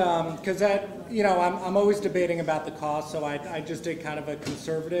did, because I'm always debating about the cost, so I just did kind of a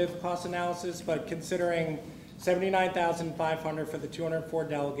conservative cost analysis, but considering $79,500 for the 204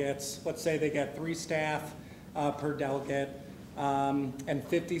 delegates, let's say they get 3 staff per delegate, and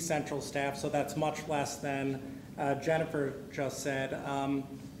 50 central staff, so that's much less than Jennifer just said.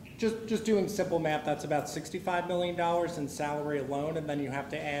 Just doing simple math, that's about $65 million in salary alone, and then you have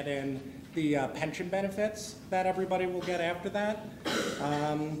to add in the pension benefits that everybody will get after that.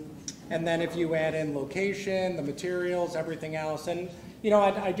 And then if you add in location, the materials, everything else, and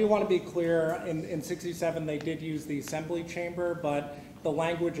I do want to be clear, in 67 they did use the assembly chamber, but the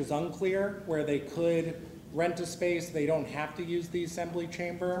language is unclear where they could rent a space, they don't have to use the assembly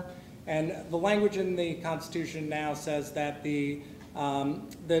chamber. And the language in the Constitution now says that the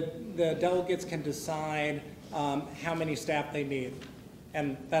delegates can decide how many staff they need.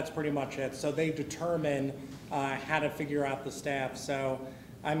 And that's pretty much it. So they determine how to figure out the staff. So,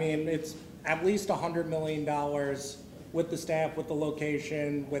 I mean, it's at least $100 million with the staff, with the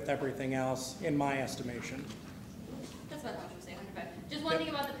location, with everything else, in my estimation. That's about how much I'm saying, 105. Just one thing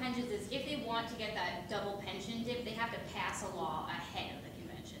about the pensions is if they want to get that double pension dip, they have to pass a law ahead of the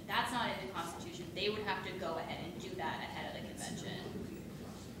convention. That's not in the Constitution. They would have to go ahead and do that ahead of the convention.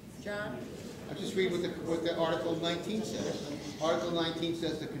 John? I'll just read what the Article 19 says. Article 19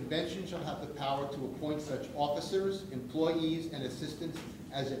 says the convention shall have the power to appoint such officers, employees, and assistants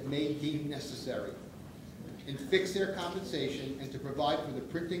as it may deem necessary, and fix their compensation, and to provide for the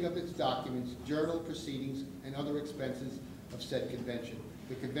printing of its documents, journal proceedings, and other expenses of said convention.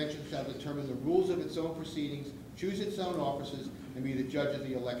 The convention shall determine the rules of its own proceedings, choose its own officers, and be the judge of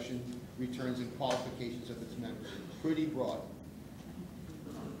the election, returns, and qualifications of its members. Pretty broad.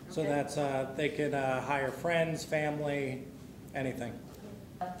 So that's, they could hire friends, family, anything.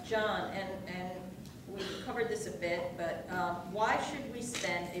 John, and we covered this a bit, but why should we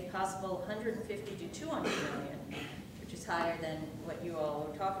spend a possible 150 to 200 million, which is higher than what you all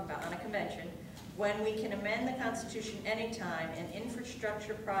were talking about on a convention, when we can amend the Constitution anytime and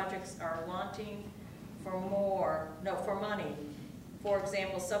infrastructure projects are wanting for money? For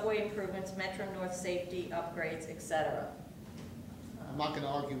example, subway improvements, Metro North safety upgrades, etc. I'm not going to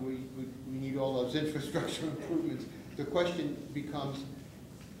argue we need all those infrastructure improvements. The question becomes,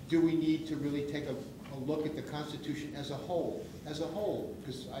 do we need to really take a look at the Constitution as a whole? As a whole,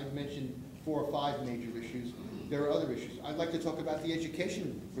 because I mentioned 4 or 5 major issues. There are other issues. I'd like to talk about the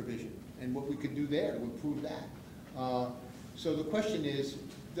education provision and what we could do there to improve that. So the question is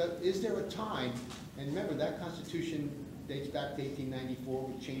there a time, and remember that Constitution dates back to 1894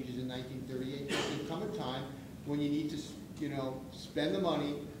 with changes in 1938. There's come a time when you need to, spend the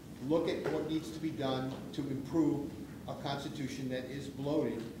money, look at what needs to be done to improve a constitution that is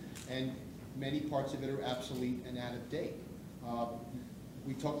bloated, and many parts of it are obsolete and out of date.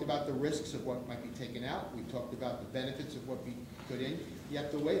 We talked about the risks of what might be taken out. We talked about the benefits of what we put in. You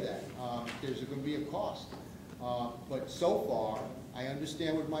have to weigh that. There's going to be a cost. But so far, I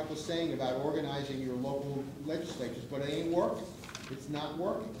understand what Michael's saying about organizing your local legislatures, but it ain't working. It's not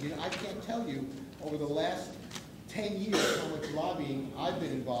working. I can't tell you over the last 10 years how much lobbying I've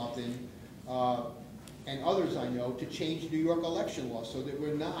been involved in, and others I know, to change New York election law so that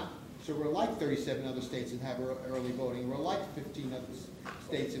we're like 37 other states and have early voting. We're like 15 other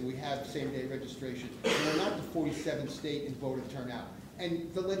states and we have same-day registration. And we're not the 47th state in voter turnout.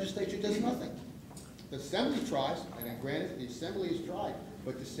 And the legislature does nothing. The Assembly tries, and granted, the Assembly has tried,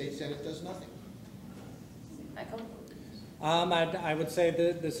 but the State Senate does nothing. Michael? I would say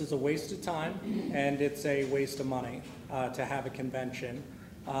that this is a waste of time, and it's a waste of money to have a convention.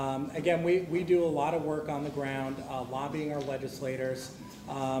 Again, we do a lot of work on the ground, lobbying our legislators.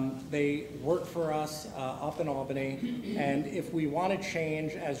 They work for us up in Albany, and if we want to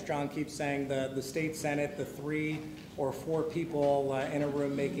change, as John keeps saying, the State Senate, the 3 or 4 people in a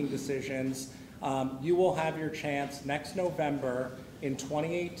room making decisions, you will have your chance next November in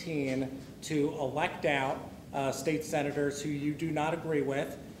 2018 to elect out state senators who you do not agree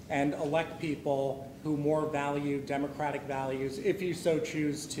with and elect people who more value democratic values, if you so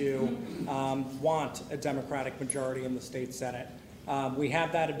choose to want a Democratic majority in the state Senate. We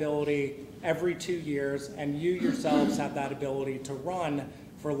have that ability every 2 years, and you yourselves have that ability to run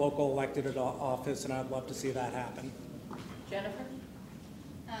for local elected office, and I'd love to see that happen. Jennifer?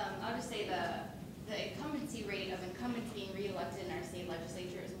 I'll just say the incumbency rate of incumbents being reelected in our state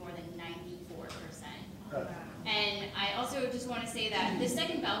legislature is more than 94%. And I also just want to say that the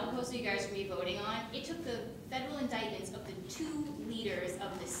second ballot proposal you guys will be voting on, it took the federal indictments of the 2 leaders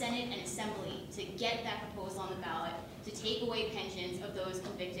of the Senate and Assembly to get that proposal on the ballot to take away pensions of those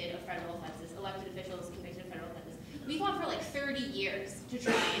convicted of federal offenses, elected officials convicted of federal offenses. We fought for like 30 years to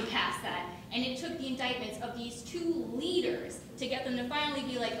try and pass that, and it took the indictments of these 2 leaders to get them to finally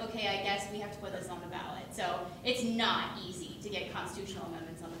be like, okay, I guess we have to put this on the ballot. So it's not easy to get constitutional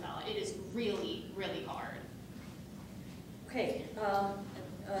amendments on the ballot. It is really, really hard. Okay,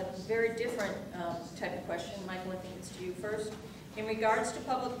 a very different type of question. Michael, I think it's to you first. In regards to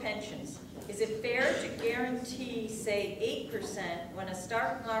public pensions, is it fair to guarantee, say, 8% when a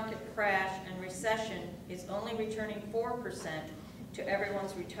stock market crash and recession is only returning 4% to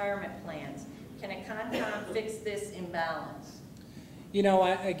everyone's retirement plans? Can a con-con fix this imbalance?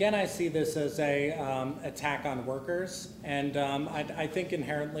 Again, I see this as a attack on workers, and I think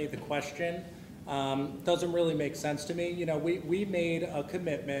inherently the question doesn't really make sense to me. We made a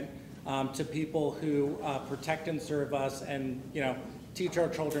commitment to people who protect and serve us and, teach our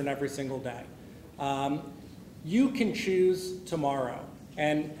children every single day. You can choose tomorrow,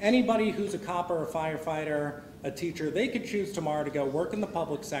 and anybody who's a cop or a firefighter, a teacher, they could choose tomorrow to go work in the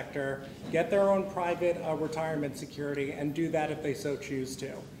public sector, get their own private retirement security, and do that if they so choose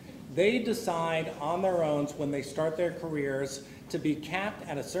to. They decide on their own when they start their careers to be capped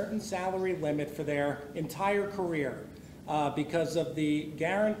at a certain salary limit for their entire career because of the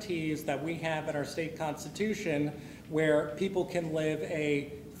guarantees that we have in our state constitution where people can live a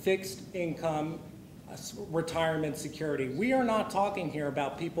fixed income retirement security. We are not talking here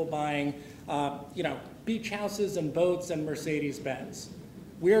about people buying beach houses and boats and Mercedes-Benz.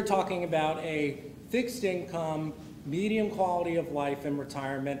 We are talking about a fixed income, medium quality of life in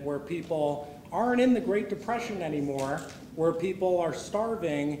retirement where people aren't in the Great Depression anymore, where people are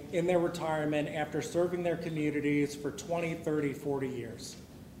starving in their retirement after serving their communities for 20, 30, 40 years.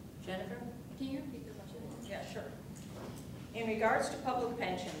 Jennifer? Can you repeat the question? Yeah, sure. In regards to public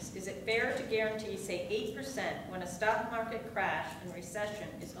pensions, is it fair to guarantee, say, 8% when a stock market crash and recession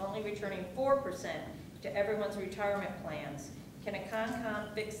is only returning 4% to everyone's retirement plans? Can a con-con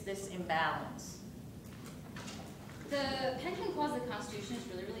fix this imbalance? The pension clause of the Constitution is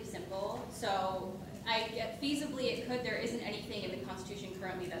really, really simple. So feasibly it could. There isn't anything in the Constitution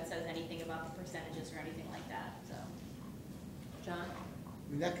currently that says anything about the percentages or anything like that. So, John?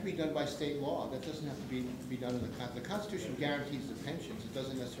 That can be done by state law. That doesn't have to be done in the Constitution guarantees the pensions. It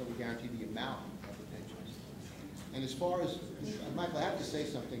doesn't necessarily guarantee the amount of the pensions. And as far as, Michael, I have to say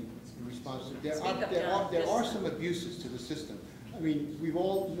something in response to, there are some abuses to the system. I mean, we've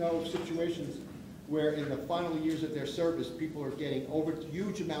all know situations where in the final years of their service, people are getting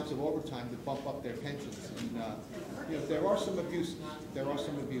huge amounts of overtime to bump up their pensions. And, you know, there are some abuses. There are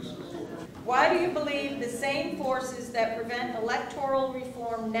some abuses. Why do you believe the same forces that prevent electoral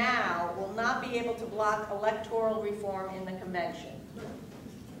reform now will not be able to block electoral reform in the convention?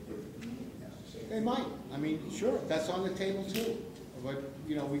 They might. I mean, sure, that's on the table too. But,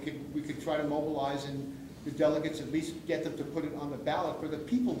 you know, we could try to mobilize and the delegates at least get them to put it on the ballot for the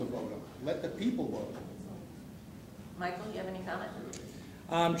people to vote on. Let the people vote. Michael, you have any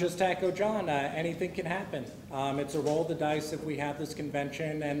comment? Just to echo John, anything can happen. It's a roll of the dice if we have this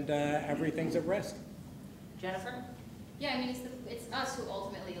convention, and everything's at risk. Jennifer? Yeah, I mean, it's us who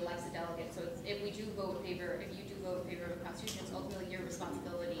ultimately elects the delegate, so if you do vote in favor of the Constitution, it's ultimately your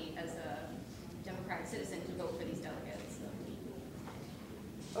responsibility as a democratic citizen to vote for these delegates.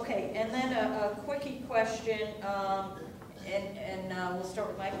 Okay, and then a quickie question, and we'll start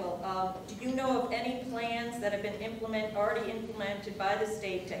with Michael. Do you know of any plans that have been already implemented by the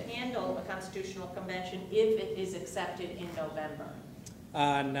state to handle a constitutional convention if it is accepted in November?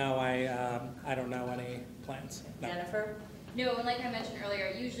 No, I don't know any plans. No. Jennifer? No, and like I mentioned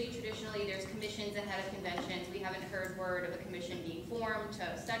earlier, traditionally, there's commissions ahead of conventions. We haven't heard word of a commission being formed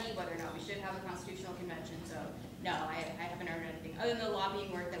to study whether or not we should have a constitutional convention. So, no, I haven't heard anything other than the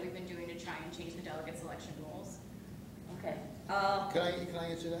lobbying work that we've been doing to try and change the delegates' election rules. Okay. Can I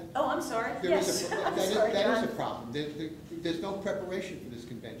answer that? Oh, I'm sorry. That is a problem. There's no preparation for this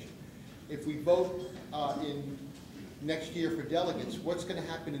convention. If we vote in next year for delegates, what's going to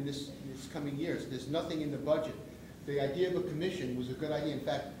happen in this coming years? There's nothing in the budget. The idea of a commission was a good idea. In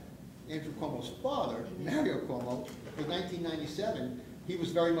fact, Andrew Cuomo's father, Mario Cuomo, in 1997, he was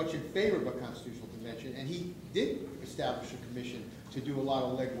very much in favor of a constitutional convention, and he did establish a commission to do a lot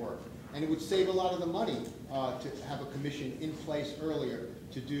of legwork. And it would save a lot of the money to have a commission in place earlier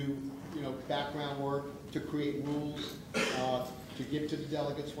to do, you know, background work, to create rules, to give to the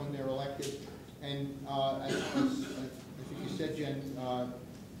delegates when they're elected. And as I think you said, Jen,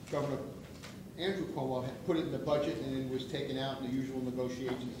 Governor Andrew Cuomo had put it in the budget and it was taken out in the usual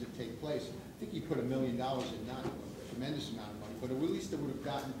negotiations that take place. I think he put $1 million in, not a tremendous amount of money, but at least it would have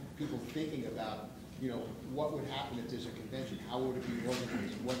gotten people thinking about, you know, what would happen if there's a convention, how would it be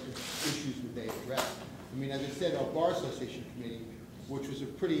organized, what issues would they address. I mean, as I said, our Bar Association Committee, which was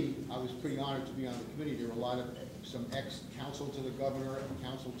I was pretty honored to be on the committee. There were a lot of, some ex-counsel to the governor,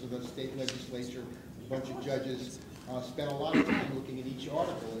 counsel to the state legislature, a bunch of judges, spent a lot of time looking at each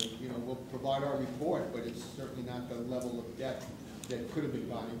article, and, you know, we'll provide our report, but it's certainly not the level of depth that could have been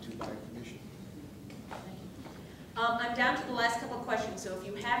gone into by a commission. I'm down to the last couple of questions, so if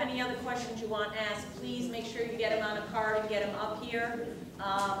you have any other questions you want asked, please make sure you get them on a card and get them up here.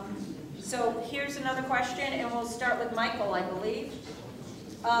 So here's another question, and we'll start with Michael, I believe.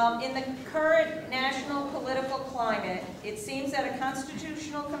 In the current national political climate, it seems that a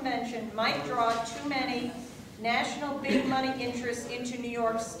constitutional convention might draw too many national big money interests into New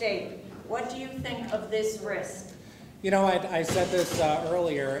York State. What do you think of this risk? You know, I said this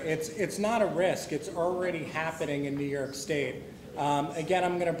earlier. It's not a risk. It's already happening in New York State. Again,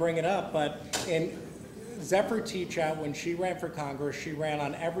 I'm going to bring it up, but in Zephyr Teachout, when she ran for Congress, she ran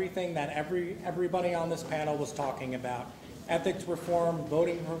on everything that everybody on this panel was talking about. Ethics reform,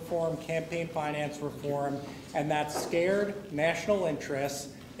 voting reform, campaign finance reform, and that scared national interests,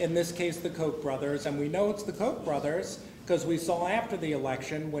 in this case the Koch brothers, and we know it's the Koch brothers because we saw after the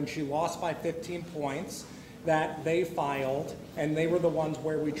election when she lost by 15 points that they filed, and they were the ones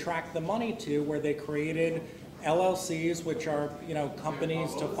where we tracked the money to, where they created LLCs, which are, you know,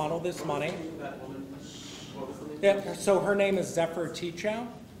 companies to funnel this money. Yeah, so her name is Zephyr Teachout.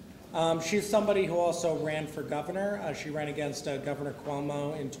 She's somebody who also ran for governor. She ran against Governor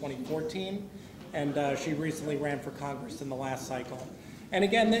Cuomo in 2014, and she recently ran for Congress in the last cycle. And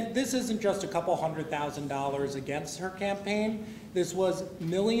again, this isn't just a couple $100,000 against her campaign. This was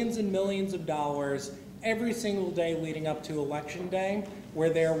millions and millions of dollars every single day leading up to Election Day, where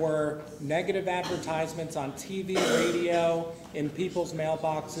there were negative advertisements on TV, radio, in people's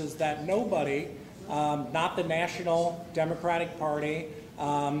mailboxes that nobody, not the National Democratic Party,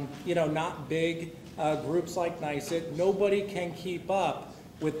 you know, not big groups like NYS, nobody can keep up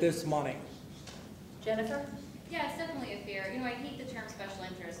with this money. Jennifer? Yeah, it's definitely a fear. You know, I hate the term special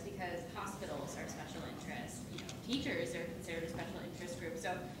interest because hospitals are special interest. You know, teachers are considered a special interest group.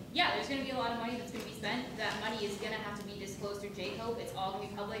 So, yeah, there's going to be a lot of money that's going to be spent. That money is going to have to be disclosed through JCOPE. It's all going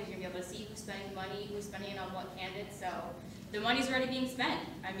to be public. You're going to be able to see who's spending money, who's spending it on what candidates. So, the money's already being spent.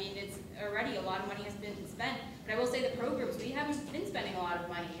 I mean, it's already a lot of money has been spent. But I will say the pro groups, we haven't been spending a lot of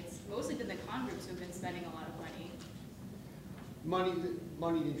money. It's mostly been the con groups who've been spending a lot of money.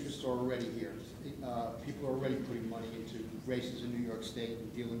 Moneyed interests are already here. People are already putting money into races in New York State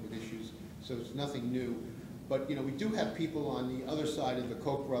and dealing with issues, so it's nothing new. But you know, we do have people on the other side of the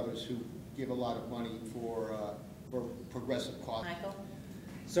Koch brothers who give a lot of money for progressive causes. Michael?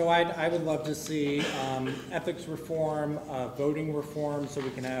 So I would love to see ethics reform, voting reform, so we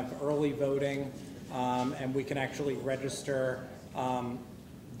can have early voting, and we can actually register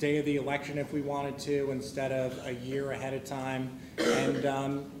day of the election if we wanted to, instead of a year ahead of time.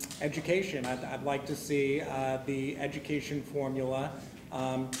 And education, I'd like to see the education formula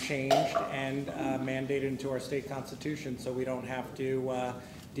changed and mandated into our state constitution, so we don't have to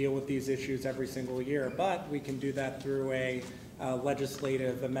deal with these issues every single year. But we can do that through a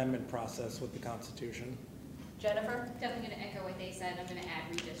legislative amendment process with the Constitution. Jennifer? Definitely going to echo what they said. I'm going to add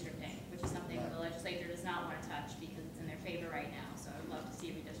redistricting, which is something the legislature does not want to touch because it's in their favor right now. So I'd love to see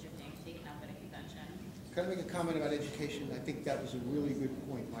redistricting taken up at a convention. Can I make a comment about education? I think that was a really good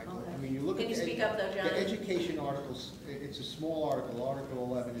point, Michael. Okay. I mean, you look Can at you speak up though, John? the education articles. It's a small article, Article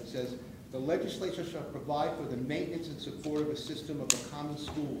 11. It says, the legislature shall provide for the maintenance and support of a system of the common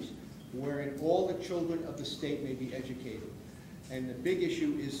schools wherein all the children of the state may be educated. And the big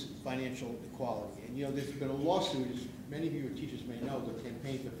issue is financial equality. And you know, there's been a lawsuit, as many of you teachers may know, the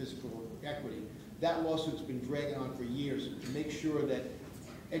Campaign for Physical Equity. That lawsuit's been dragging on for years to make sure that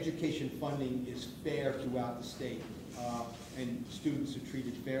education funding is fair throughout the state and students are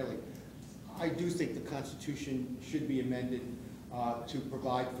treated fairly. I do think the Constitution should be amended to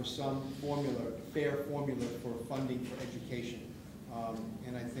provide for some formula, fair formula for funding for education.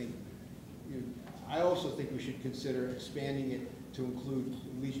 And I think, I also think we should consider expanding it to include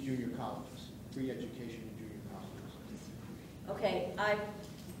at least junior colleges, free education in junior colleges. Okay, I've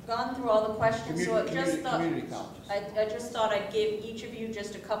gone through all the questions, so Community colleges. I just thought I'd give each of you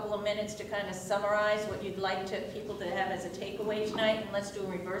just a couple of minutes to kind of summarize what you'd like people to have as a takeaway tonight, and let's do a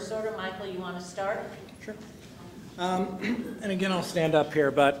reverse order. Michael, you want to start? Sure. And again, I'll stand up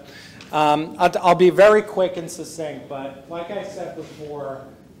here, but I'll be very quick and succinct. But like I said before,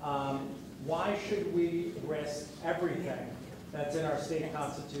 why should we risk everything that's in our state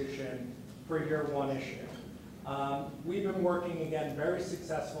constitution for your one issue? We've been working, again, very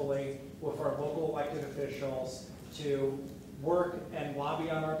successfully with our local elected officials to work and lobby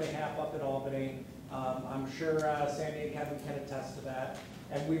on our behalf up in Albany. I'm sure Sandy and Kevin can attest to that,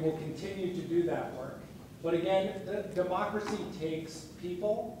 and we will continue to do that work. But again, democracy takes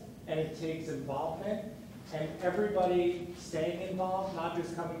people, and it takes involvement, and everybody staying involved, not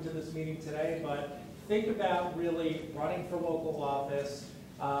just coming to this meeting today, but think about really running for local office.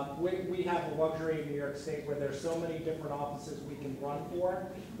 We have the luxury in New York State where there's so many different offices we can run for,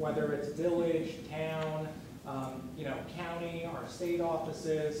 whether it's village, town, county, our state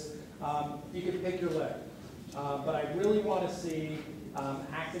offices. You can pick your lip. But I really want to see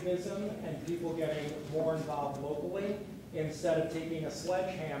activism and people getting more involved locally instead of taking a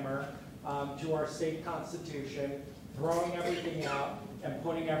sledgehammer to our state constitution, throwing everything out, and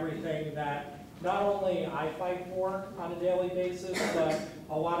putting everything that not only I fight for on a daily basis, but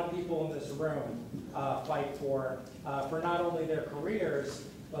a lot of people in this room fight for not only their careers,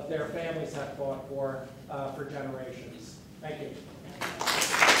 but their families have fought for generations. Thank you.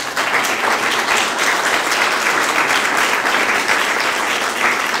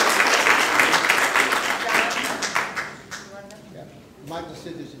 Michael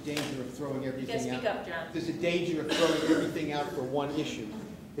said there's a danger of throwing everything out. You can speak up, John. There's a danger of throwing everything out for one issue.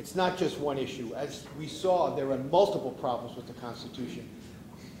 It's not just one issue. As we saw, there are multiple problems with the Constitution.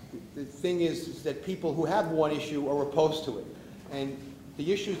 The thing is that people who have one issue are opposed to it. And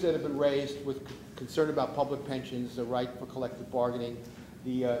the issues that have been raised with concern about public pensions, the right for collective bargaining,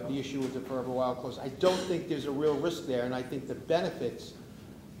 the issue with the Forever Wild Clause, I don't think there's a real risk there. And I think the benefits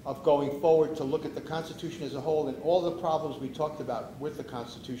of going forward to look at the Constitution as a whole and all the problems we talked about with the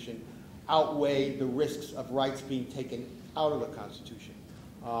Constitution outweigh the risks of rights being taken out of the Constitution.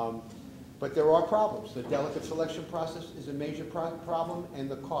 But there are problems. The delegate selection process is a major problem, and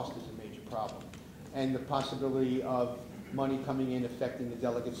the cost is a major problem. And the possibility of money coming in affecting the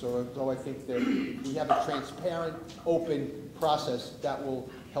delegates, although I think that if we have a transparent, open process, that will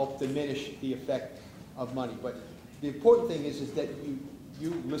help diminish the effect of money. But the important thing is that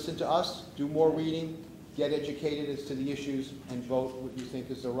you listen to us, do more reading, get educated as to the issues, and vote what you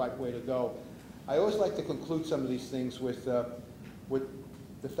think is the right way to go. I always like to conclude some of these things with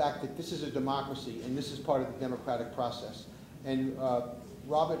the fact that this is a democracy, and this is part of the democratic process. And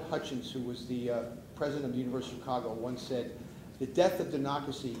Robert Hutchins, who was the president of the University of Chicago, once said, "The death of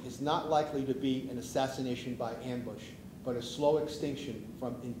democracy is not likely to be an assassination by ambush, but a slow extinction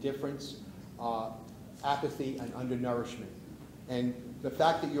from indifference, apathy, and undernourishment." And the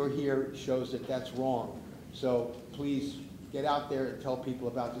fact that you're here shows that that's wrong. So please get out there and tell people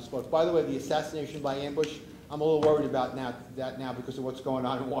about this vote. By the way, the assassination by ambush, I'm a little worried about that now because of what's going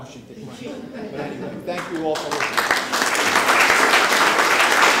on in Washington. But anyway, thank you all for listening.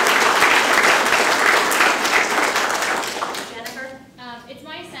 It's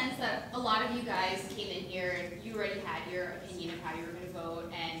my sense that a lot of you guys came in here and you already had your opinion of how you were going to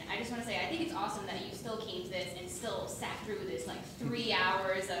vote, and I just want to say I think it's awesome that you still came to this and still sat through this like 3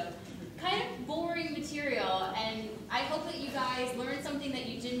 hours of kind of boring material, and I hope that you guys learned something that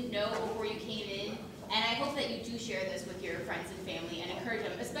you didn't know before you came in, and I hope that you do share this with your friends and family and encourage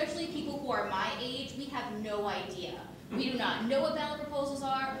them, especially people who are my age. We have no idea. We do not know what ballot proposals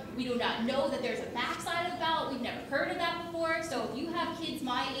are. We do not know that there's a backside of the ballot. We've never heard of that before. So if you have kids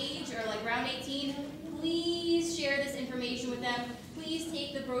my age or like around 18, please share this information with them. Please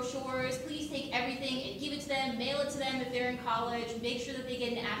take the brochures. Please take everything and give it to them. Mail it to them if they're in college. Make sure that they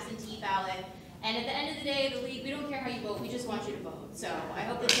get an absentee ballot. And at the end of the day, the league, we don't care how you vote. We just want you to vote. So I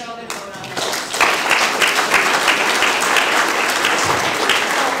hope that you're all going to vote on it.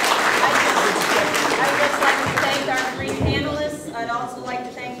 I'd just like to thank our three panelists. I'd also like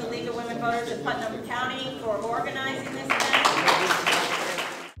to thank the League of Women Voters of Putnam County for organizing this event.